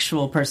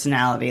actual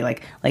personality.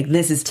 Like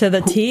this is to the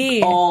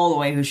T, all the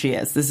way who she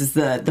is. This is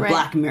the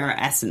Black Mirror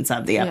essence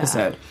of the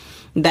episode.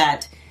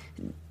 That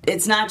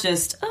it's not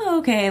just, oh,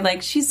 okay,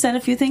 like she said a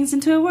few things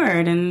into a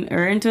word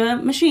or into a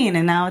machine,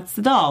 and now it's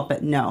the doll.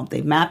 But no,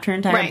 they've mapped her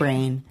entire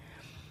brain.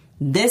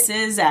 This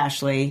is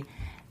Ashley,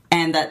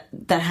 and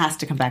that has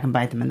to come back and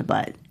bite them in the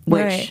butt.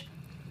 Which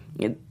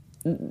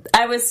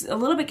I was a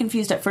little bit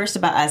confused at first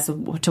about as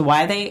to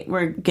why they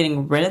were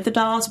getting rid of the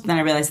dolls, but then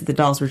I realized that the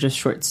dolls were just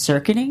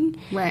short-circuiting.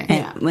 Right.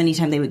 And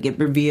anytime they would get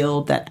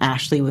revealed that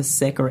Ashley was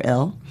sick or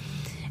ill.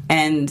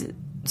 And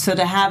so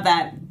to have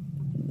that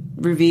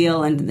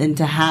reveal and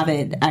to have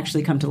it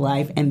actually come to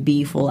life and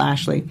be full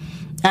Ashley,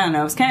 I don't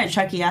know. It was kind of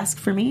Chucky-esque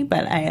for me,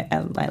 but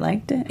I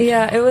liked it.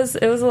 Yeah, it was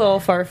a little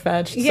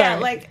far-fetched. Yeah,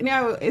 Sorry.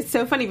 it's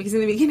so funny because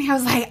in the beginning I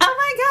was like, oh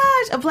my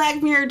gosh, a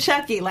Black Mirror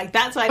Chucky. Like,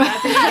 that's what I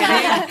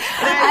thought.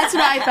 That's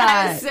what I thought.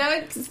 I was so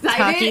excited.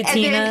 Chucky,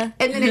 Tina.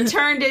 And then it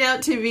turned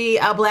out to be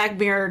a Black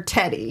Mirror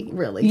Teddy,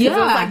 really. Yeah. It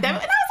was like that. And I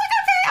was like,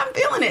 okay, I'm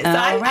feeling it. So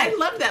I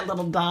love that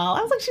little doll.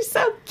 I was like, she's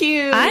so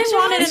cute. I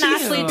wanted an She's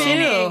Ashley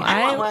too.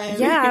 I want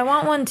one. Yeah, I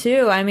want one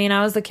too. I mean,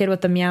 I was the kid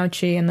with the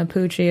Meowchi and the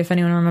Poochie, if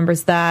anyone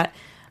remembers that.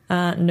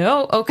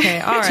 No?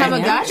 Okay, all right.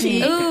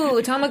 Tamagotchi. Ooh,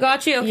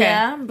 Tamagotchi, okay.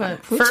 Yeah,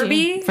 but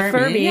Furbies.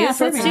 Yeah,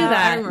 Let's do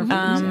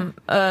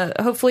that.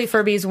 Hopefully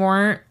Furbies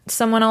weren't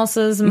someone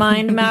else's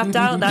mind mapped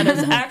out. That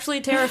is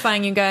actually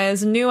terrifying, you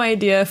guys. New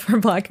idea for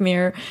Black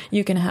Mirror.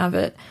 You can have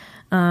it.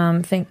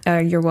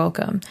 You're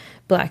welcome,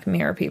 Black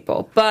Mirror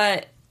people.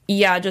 But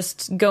yeah,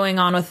 just going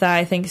on with that,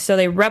 I think so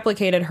they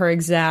replicated her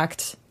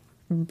exact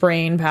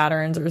brain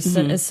patterns or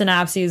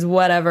synapses,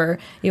 whatever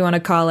you want to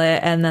call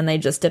it, and then they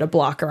just did a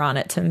blocker on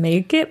it to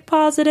make it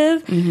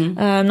positive.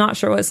 I'm not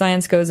sure what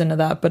science goes into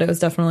that, but it was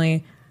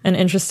definitely an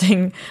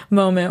interesting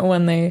moment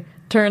when they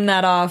turned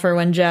that off, or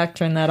when Jack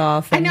turned that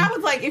off. I know, I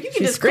was like, if you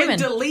could just click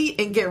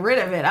delete and get rid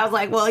of it, I was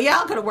like, well,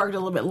 y'all could have worked a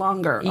little bit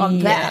longer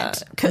on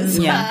that, because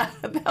that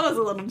was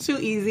a little too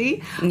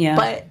easy,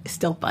 but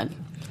still fun.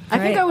 I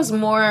think I was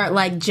more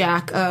like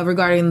Jack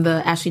regarding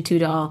the Ashley 2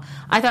 doll.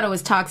 I thought it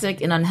was toxic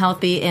and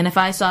unhealthy, and if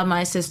I saw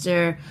my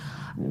sister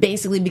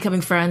basically becoming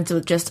friends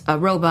with just a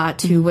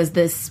robot who was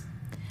this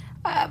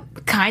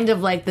kind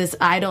of like this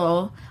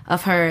idol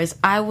of hers,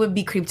 I would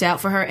be creeped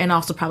out for her and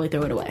also probably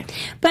throw it away.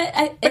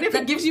 But if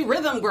it gives you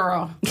rhythm,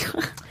 girl.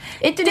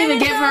 It didn't even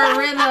give her a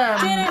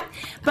rhythm.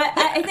 But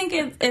I think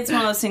it's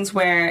one of those things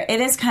where it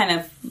is kind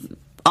of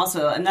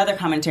also another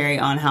commentary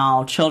on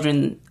how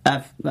children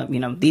of,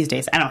 these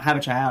days, I don't have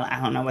a child,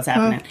 I don't know what's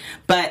happening,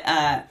 but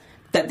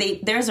that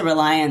there's a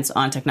reliance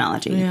on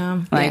technology.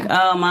 Oh,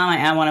 Mama,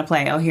 I want to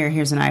play. Oh,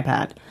 here's an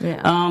iPad.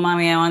 Oh,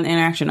 Mommy, I want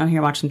interaction. Oh,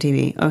 here, watch some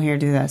TV. Oh, here,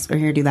 do this. Or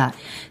here, do that.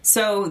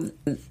 So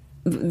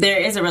there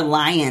is a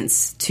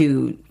reliance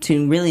to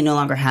really no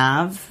longer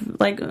have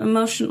like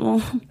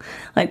emotional,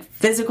 like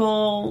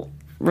physical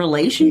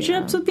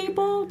relationships with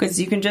people, because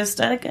you can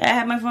just I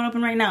have my phone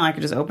open right now, I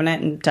could just open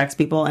it and text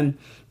people, and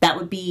that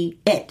would be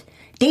it.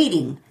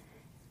 Dating,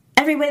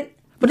 everybody,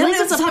 but at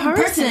least it's a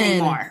person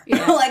anymore.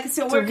 Like,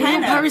 so we're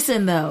kind of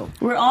person though.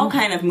 We're all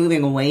kind of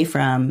moving away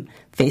from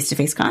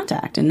face-to-face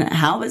contact, and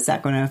how is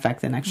that going to affect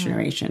the next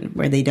generation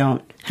where they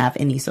don't have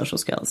any social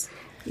skills?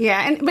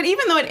 Yeah, but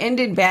even though it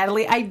ended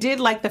badly, I did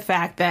like the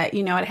fact that,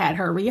 it had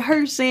her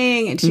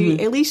rehearsing, and she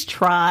at least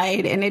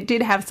tried, and it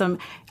did have some,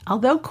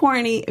 although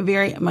corny,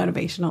 very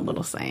motivational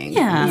little saying.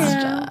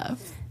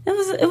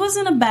 It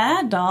wasn't a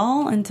bad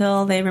doll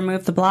until they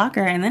removed the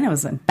blocker, and then it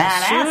was a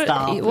badass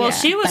doll. Well,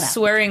 she was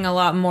swearing a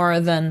lot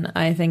more than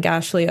I think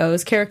Ashley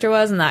O's character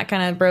was, and that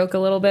kind of broke a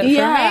little bit for me.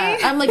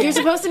 I'm like, you're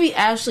supposed to be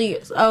Ashley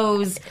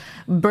O's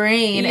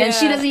brain, and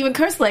she doesn't even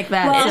curse like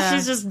that. Well,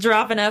 she's just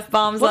dropping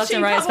F-bombs left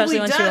and right, especially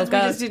when she woke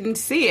up. We just didn't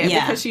see it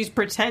because she's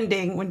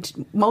pretending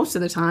most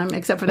of the time,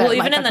 except for that. Well,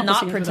 even in the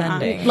not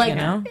pretending,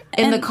 like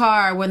in the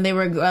car when they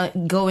were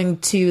going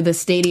to the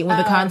stadium with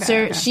the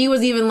concert, she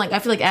was even like, I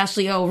feel like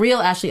real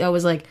Ashley O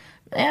was like,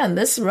 man,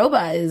 this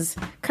robot is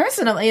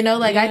cursing.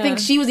 I think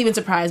she was even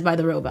surprised by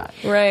the robot,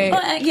 right?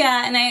 Well,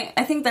 and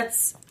I think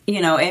that's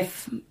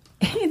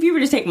if you were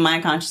to take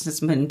my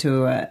consciousness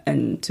into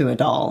a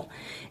doll.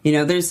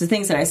 There's the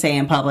things that I say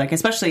in public,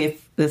 especially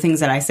if the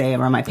things that I say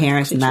around my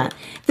parents and that.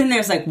 Then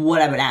there's like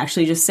what I would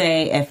actually just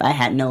say if I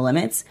had no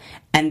limits,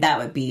 and that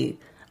would be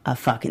a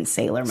fucking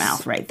sailor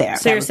mouth right there.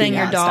 So you're saying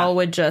your doll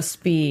would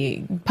just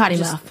be potty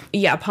mouth?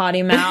 Yeah,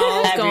 potty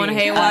mouth going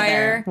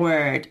haywire.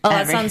 Word. Oh,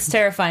 that sounds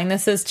terrifying.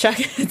 This is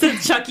it's a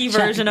Chucky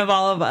version of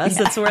all of us.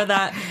 Yeah. It's where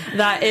that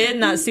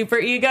id, that super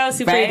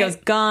ego's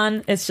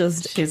gone. It's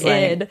just she's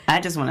id. Like, I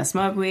just want to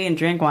smoke weed and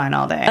drink wine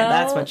all day.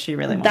 That's what she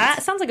really wants.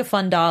 That sounds like a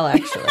fun doll,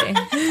 actually.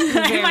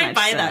 I might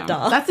buy that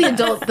doll. That's the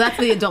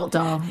adult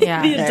doll.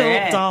 Yeah, the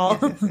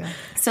adult doll.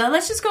 Yes. So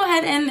let's just go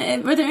ahead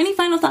and were there any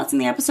final thoughts in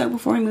the episode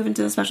before we move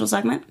into the special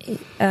segment?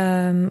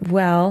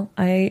 Well,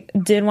 I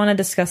did want to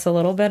discuss a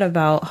little bit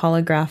about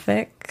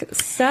holographic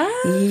stuff.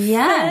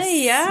 Yes.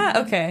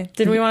 Yeah. Okay.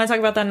 Did we want to talk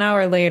about that now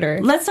or later?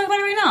 Let's talk about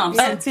it right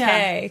now.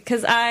 Okay.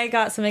 Because I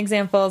got some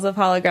examples of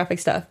holographic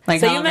stuff.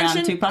 Like so hologram you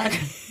mentioned Tupac?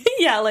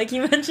 Yeah, like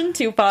you mentioned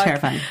Tupac.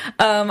 Terrifying.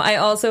 I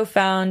also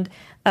found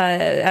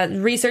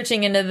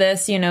researching into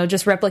this,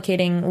 just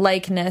replicating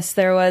likeness.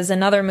 There was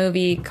another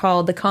movie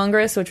called The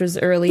Congress, which was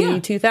early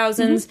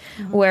 2000s,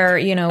 where,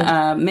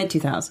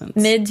 mid-2000s.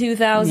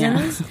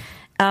 Mid-2000s.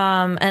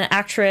 An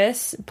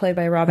actress played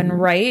by Robin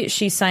Wright,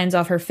 she signs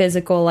off her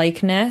physical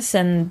likeness,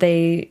 and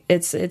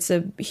it's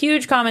a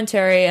huge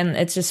commentary, and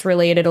it's just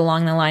related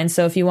along the line.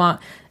 So if you want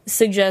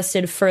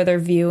suggested further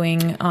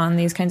viewing on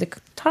these kinds of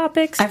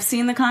topics, I've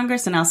seen The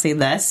Congress, and I'll say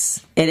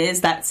this: it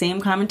is that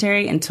same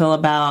commentary until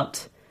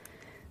about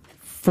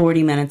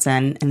 40 minutes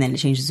in, and then it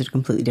changes to a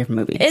completely different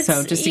movie.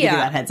 So just to give you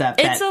that heads up,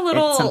 it's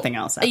it's something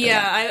else.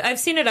 I've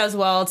seen it as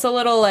well. It's a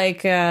little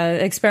like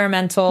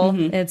experimental.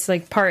 It's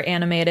like part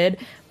animated,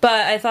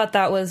 but I thought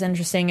that was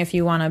interesting if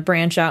you want to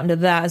branch out into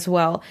that as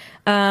well.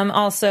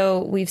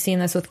 Also, we've seen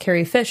this with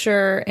Carrie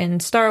Fisher in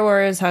Star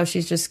Wars, how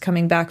she's just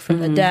coming back from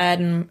the dead,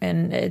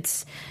 and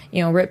it's,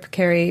 rip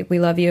Carrie, we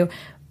love you.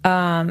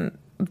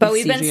 But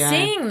we've been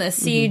seeing the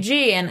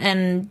CG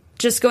and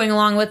just going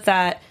along with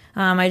that.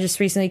 I just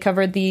recently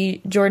covered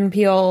the Jordan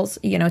Peele's,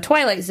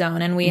 Twilight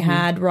Zone, and we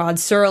had Rod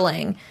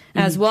Serling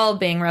as well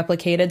being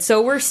replicated.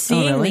 So we're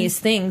seeing these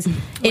things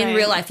in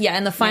real life. Yeah,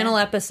 in the final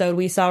episode,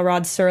 we saw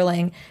Rod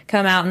Serling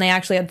come out, and they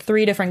actually had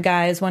 3 different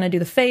guys, one to do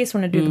the face,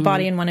 one to do the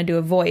body, and one to do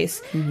a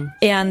voice.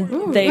 And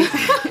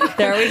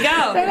there we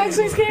go. That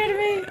actually scared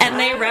me. And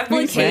they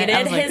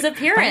replicated his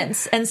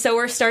appearance. And so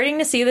we're starting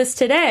to see this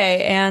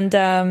today. And,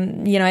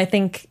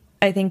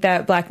 I think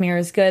that Black Mirror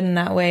is good in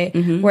that way,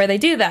 where they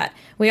do that.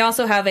 We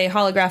also have a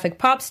holographic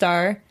pop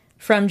star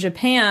from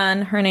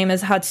Japan. Her name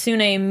is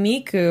Hatsune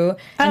Miku,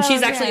 and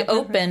she's actually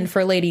opened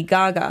for Lady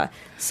Gaga.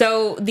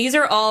 So these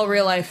are all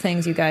real life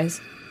things, you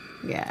guys.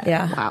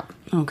 Yeah. Wow.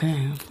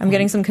 Okay. I'm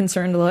getting some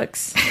concerned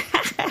looks.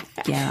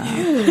 Yeah.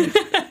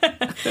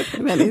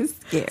 That is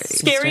scary.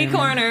 Scary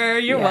corner.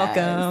 You're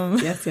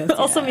welcome. Yes.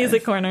 Also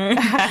music corner.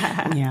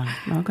 Yeah.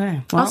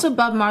 Okay. Well, Also,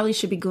 Bob Marley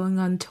should be going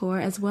on tour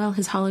as well,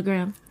 his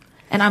hologram.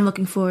 And I'm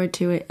looking forward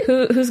to it.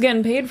 Who's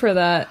getting paid for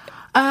that?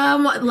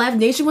 Live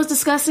Nation was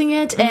discussing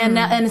it,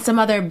 and some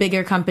other big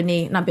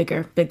company as well.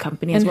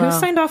 And who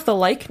signed off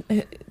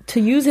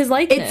to use his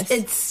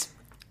likeness?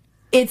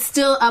 It's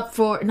still up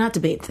for not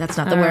debate. That's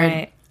not the word.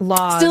 Right.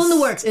 Laws. Still in the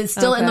works. It's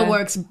still in the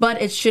works,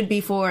 but it should be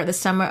for the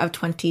summer of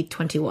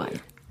 2021.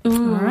 All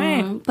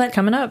right, but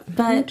coming up.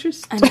 But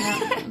interesting.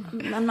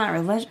 I'm not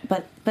religious,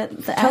 but the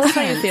tell us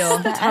how you feel.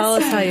 Tell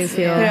us how you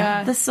feel.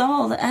 Yeah. The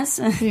soul, the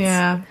essence.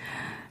 Yeah.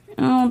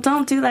 Oh,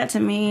 don't do that to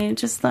me.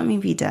 Just let me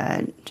be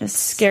dead. Just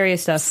scary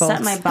stuff, folks.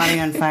 Set my body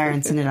on fire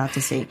and send it out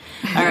to sea.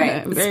 All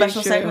right,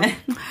 special segment.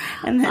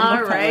 And then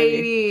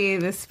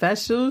Alrighty, the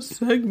special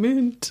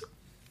segment.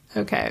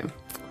 Okay.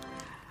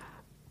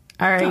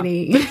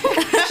 Alrighty.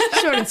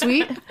 Short and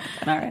sweet.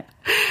 All right.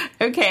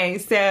 Okay,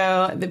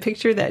 so the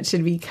picture that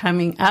should be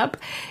coming up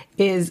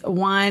is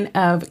one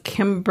of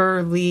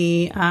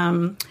Kimberly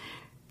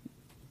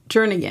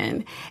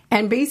Jernigan.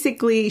 And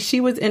basically, she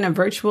was in a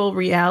virtual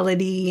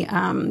reality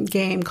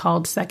game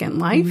called Second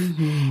Life.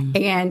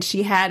 And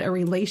she had a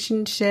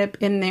relationship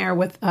in there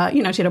with,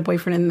 she had a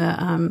boyfriend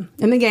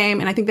in the game.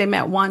 And I think they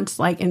met once,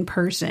 like, in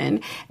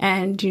person.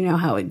 And you know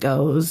how it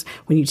goes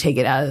when you take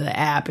it out of the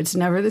app. It's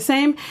never the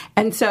same.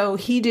 And so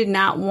he did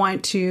not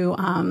want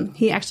to,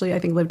 he actually, I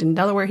think, lived in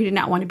Delaware. He did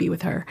not want to be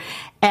with her.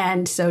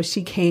 And so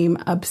she came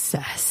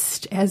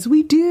obsessed, as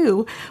we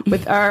do,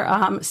 with our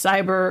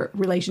cyber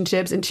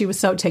relationships. And she was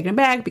so taken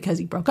aback because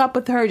he broke up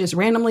with her just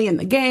randomly in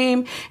the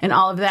game and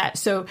all of that.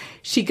 So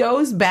she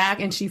goes back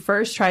and she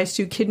first tries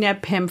to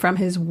kidnap him from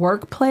his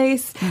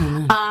workplace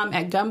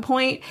at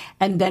gunpoint.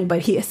 But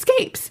he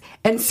escapes.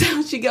 And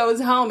so she goes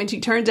home and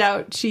she turns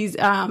out she's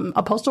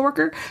a postal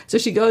worker. So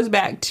she goes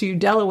back to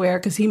Delaware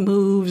because he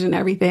moves and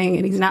everything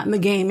and he's not in the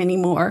game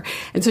anymore.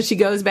 And so she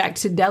goes back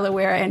to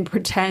Delaware and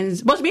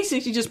pretends, well,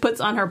 basically she just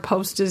puts on her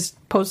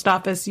post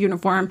office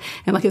uniform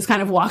and like is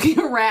kind of walking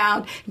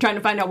around and trying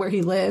to find out where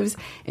he lives.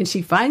 And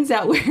she finds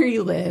out where he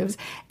lives.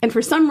 And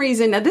for some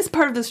reason, now this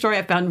part of the story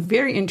I found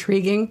very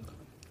intriguing.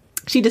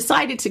 She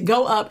decided to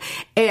go up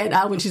and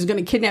when she was going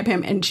to kidnap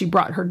him, and she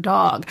brought her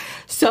dog.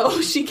 So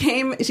she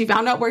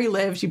found out where he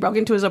lived. She broke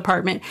into his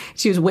apartment.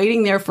 She was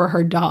waiting there for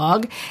her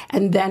dog.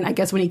 And then I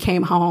guess when he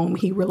came home,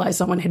 he realized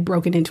someone had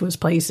broken into his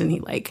place and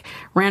he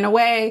ran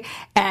away,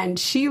 and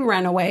she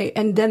ran away.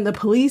 And then the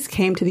police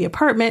came to the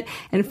apartment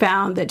and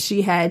found that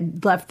she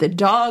had left the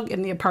dog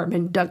in the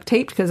apartment duct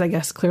taped because I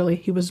guess clearly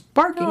he was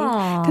barking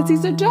because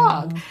he's a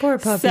dog. Poor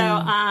puppy.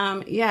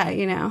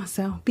 So,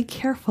 so be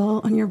careful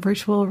on your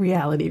virtual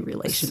reality relationship.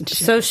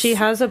 So she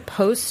has a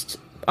post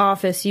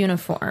office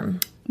uniform?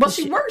 Well,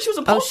 she worked. She was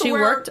supposed to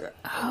work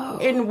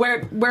worked in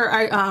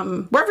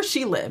wherever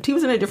she lived. He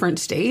was in a different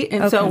state,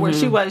 and so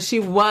where she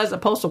was a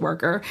postal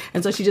worker,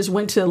 and so she just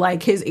went to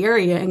like his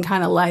area and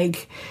kind of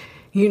like,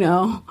 you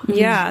know, so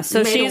made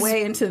she's a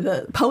way into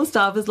the post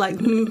office, like,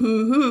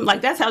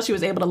 like that's how she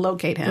was able to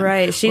locate him.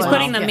 Right. She's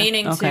putting the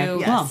meaning to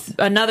Yes.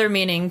 another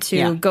meaning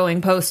to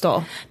going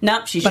postal.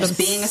 Nope, she's just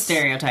being a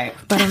stereotype.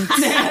 Don't be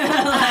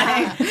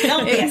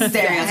a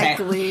stereotype.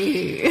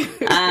 Exactly.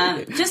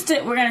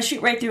 We're going to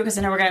shoot right through because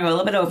I know we're going to go a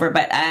little bit over,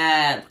 but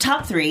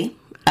top 3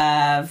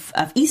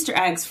 of Easter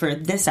eggs for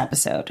this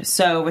episode.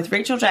 So with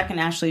Rachel, Jack, and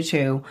Ashley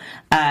too,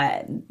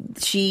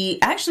 she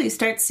actually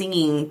starts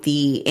singing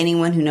the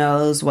 "Anyone Who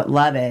Knows What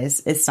Love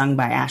Is" sung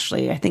by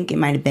Ashley. I think it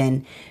might have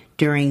been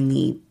during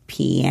the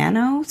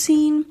piano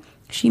scene.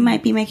 She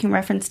might be making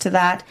reference to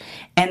that.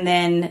 And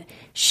then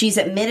she's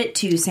admitted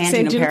to San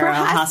Junipero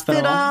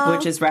Hospital,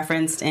 which is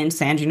referenced in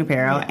San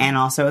Junipero and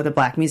also the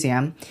Black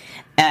Museum.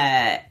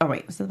 Was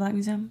it the Black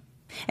Museum?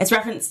 It's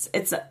referenced.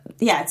 It's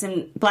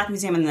in Black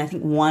Museum, and then I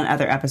think one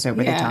other episode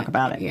where they talk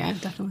about it. Yeah,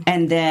 definitely.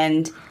 And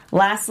then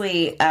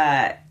lastly,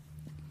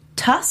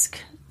 Tusk,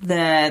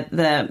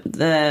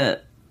 the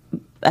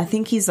I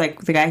think he's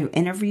like the guy who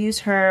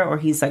interviews her, or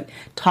he's like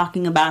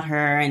talking about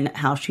her and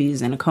how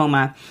she's in a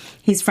coma.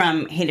 He's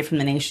from Hated from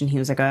the Nation. He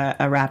was like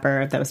a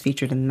rapper that was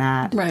featured in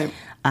that. Right.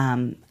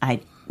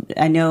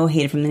 I know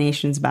Hated from the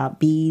Nation is about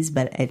bees,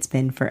 but it's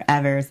been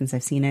forever since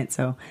I've seen it,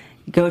 so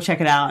go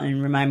check it out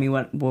and remind me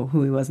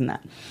who he was in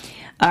that.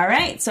 All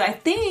right, so I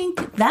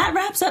think that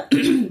wraps up.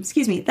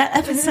 Excuse me, that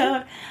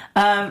episode.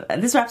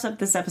 This wraps up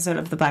this episode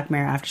of the Black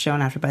Mirror After Show on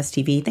AfterBuzz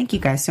TV. Thank you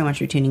guys so much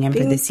for tuning in for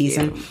this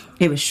season.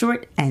 It was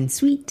short and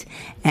sweet,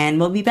 and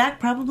we'll be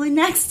back probably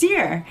next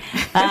year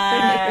with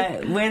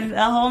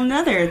a whole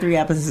nother 3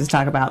 episodes to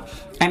talk about.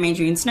 I'm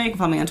Adrienne Snow. You can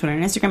follow me on Twitter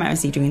and Instagram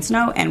at Adrienne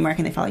Snow. And where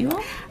can they follow you all?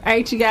 All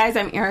right, you guys.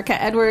 I'm Erica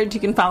Edwards.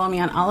 You can follow me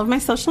on all of my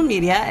social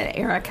media at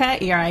Erica,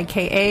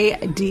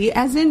 ERIKA,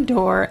 as in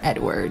door,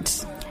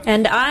 Edwards.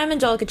 And I'm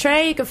Angelica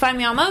Trey. You can find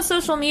me on most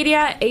social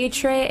media,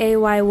 Trey,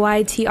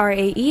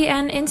 AYYTRAE,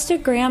 and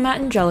Instagram at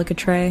Angelica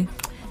Trey.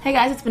 Hey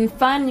guys, it's been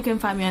fun. You can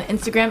find me on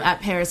Instagram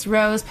at Paris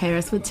Rose,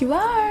 Paris with 2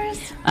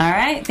 R's. All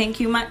right, thank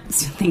you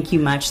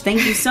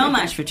so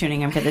much for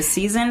tuning in for this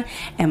season,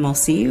 and we'll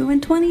see you in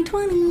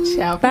 2020.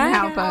 Ciao. Bye.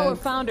 Our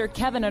founder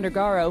Kevin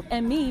Undergaro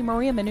and me,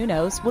 Maria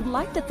Menounos, would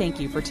like to thank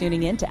you for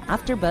tuning in to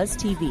AfterBuzz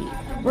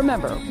TV.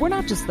 Remember, we're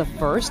not just the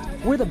first,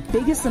 we're the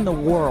biggest in the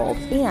world,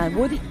 and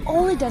we're the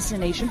only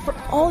destination for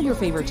all your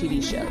favorite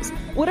TV shows.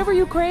 Whatever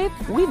you crave,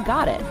 we've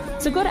got it.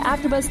 So go to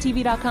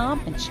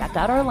AfterBuzzTV.com and check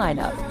out our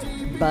lineup.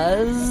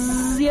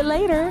 Buzz you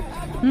later.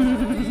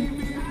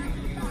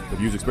 The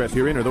views expressed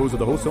herein are those of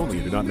the hosts only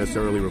and do not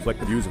necessarily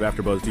reflect the views of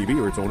AfterBuzz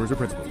TV or its owners or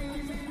principals.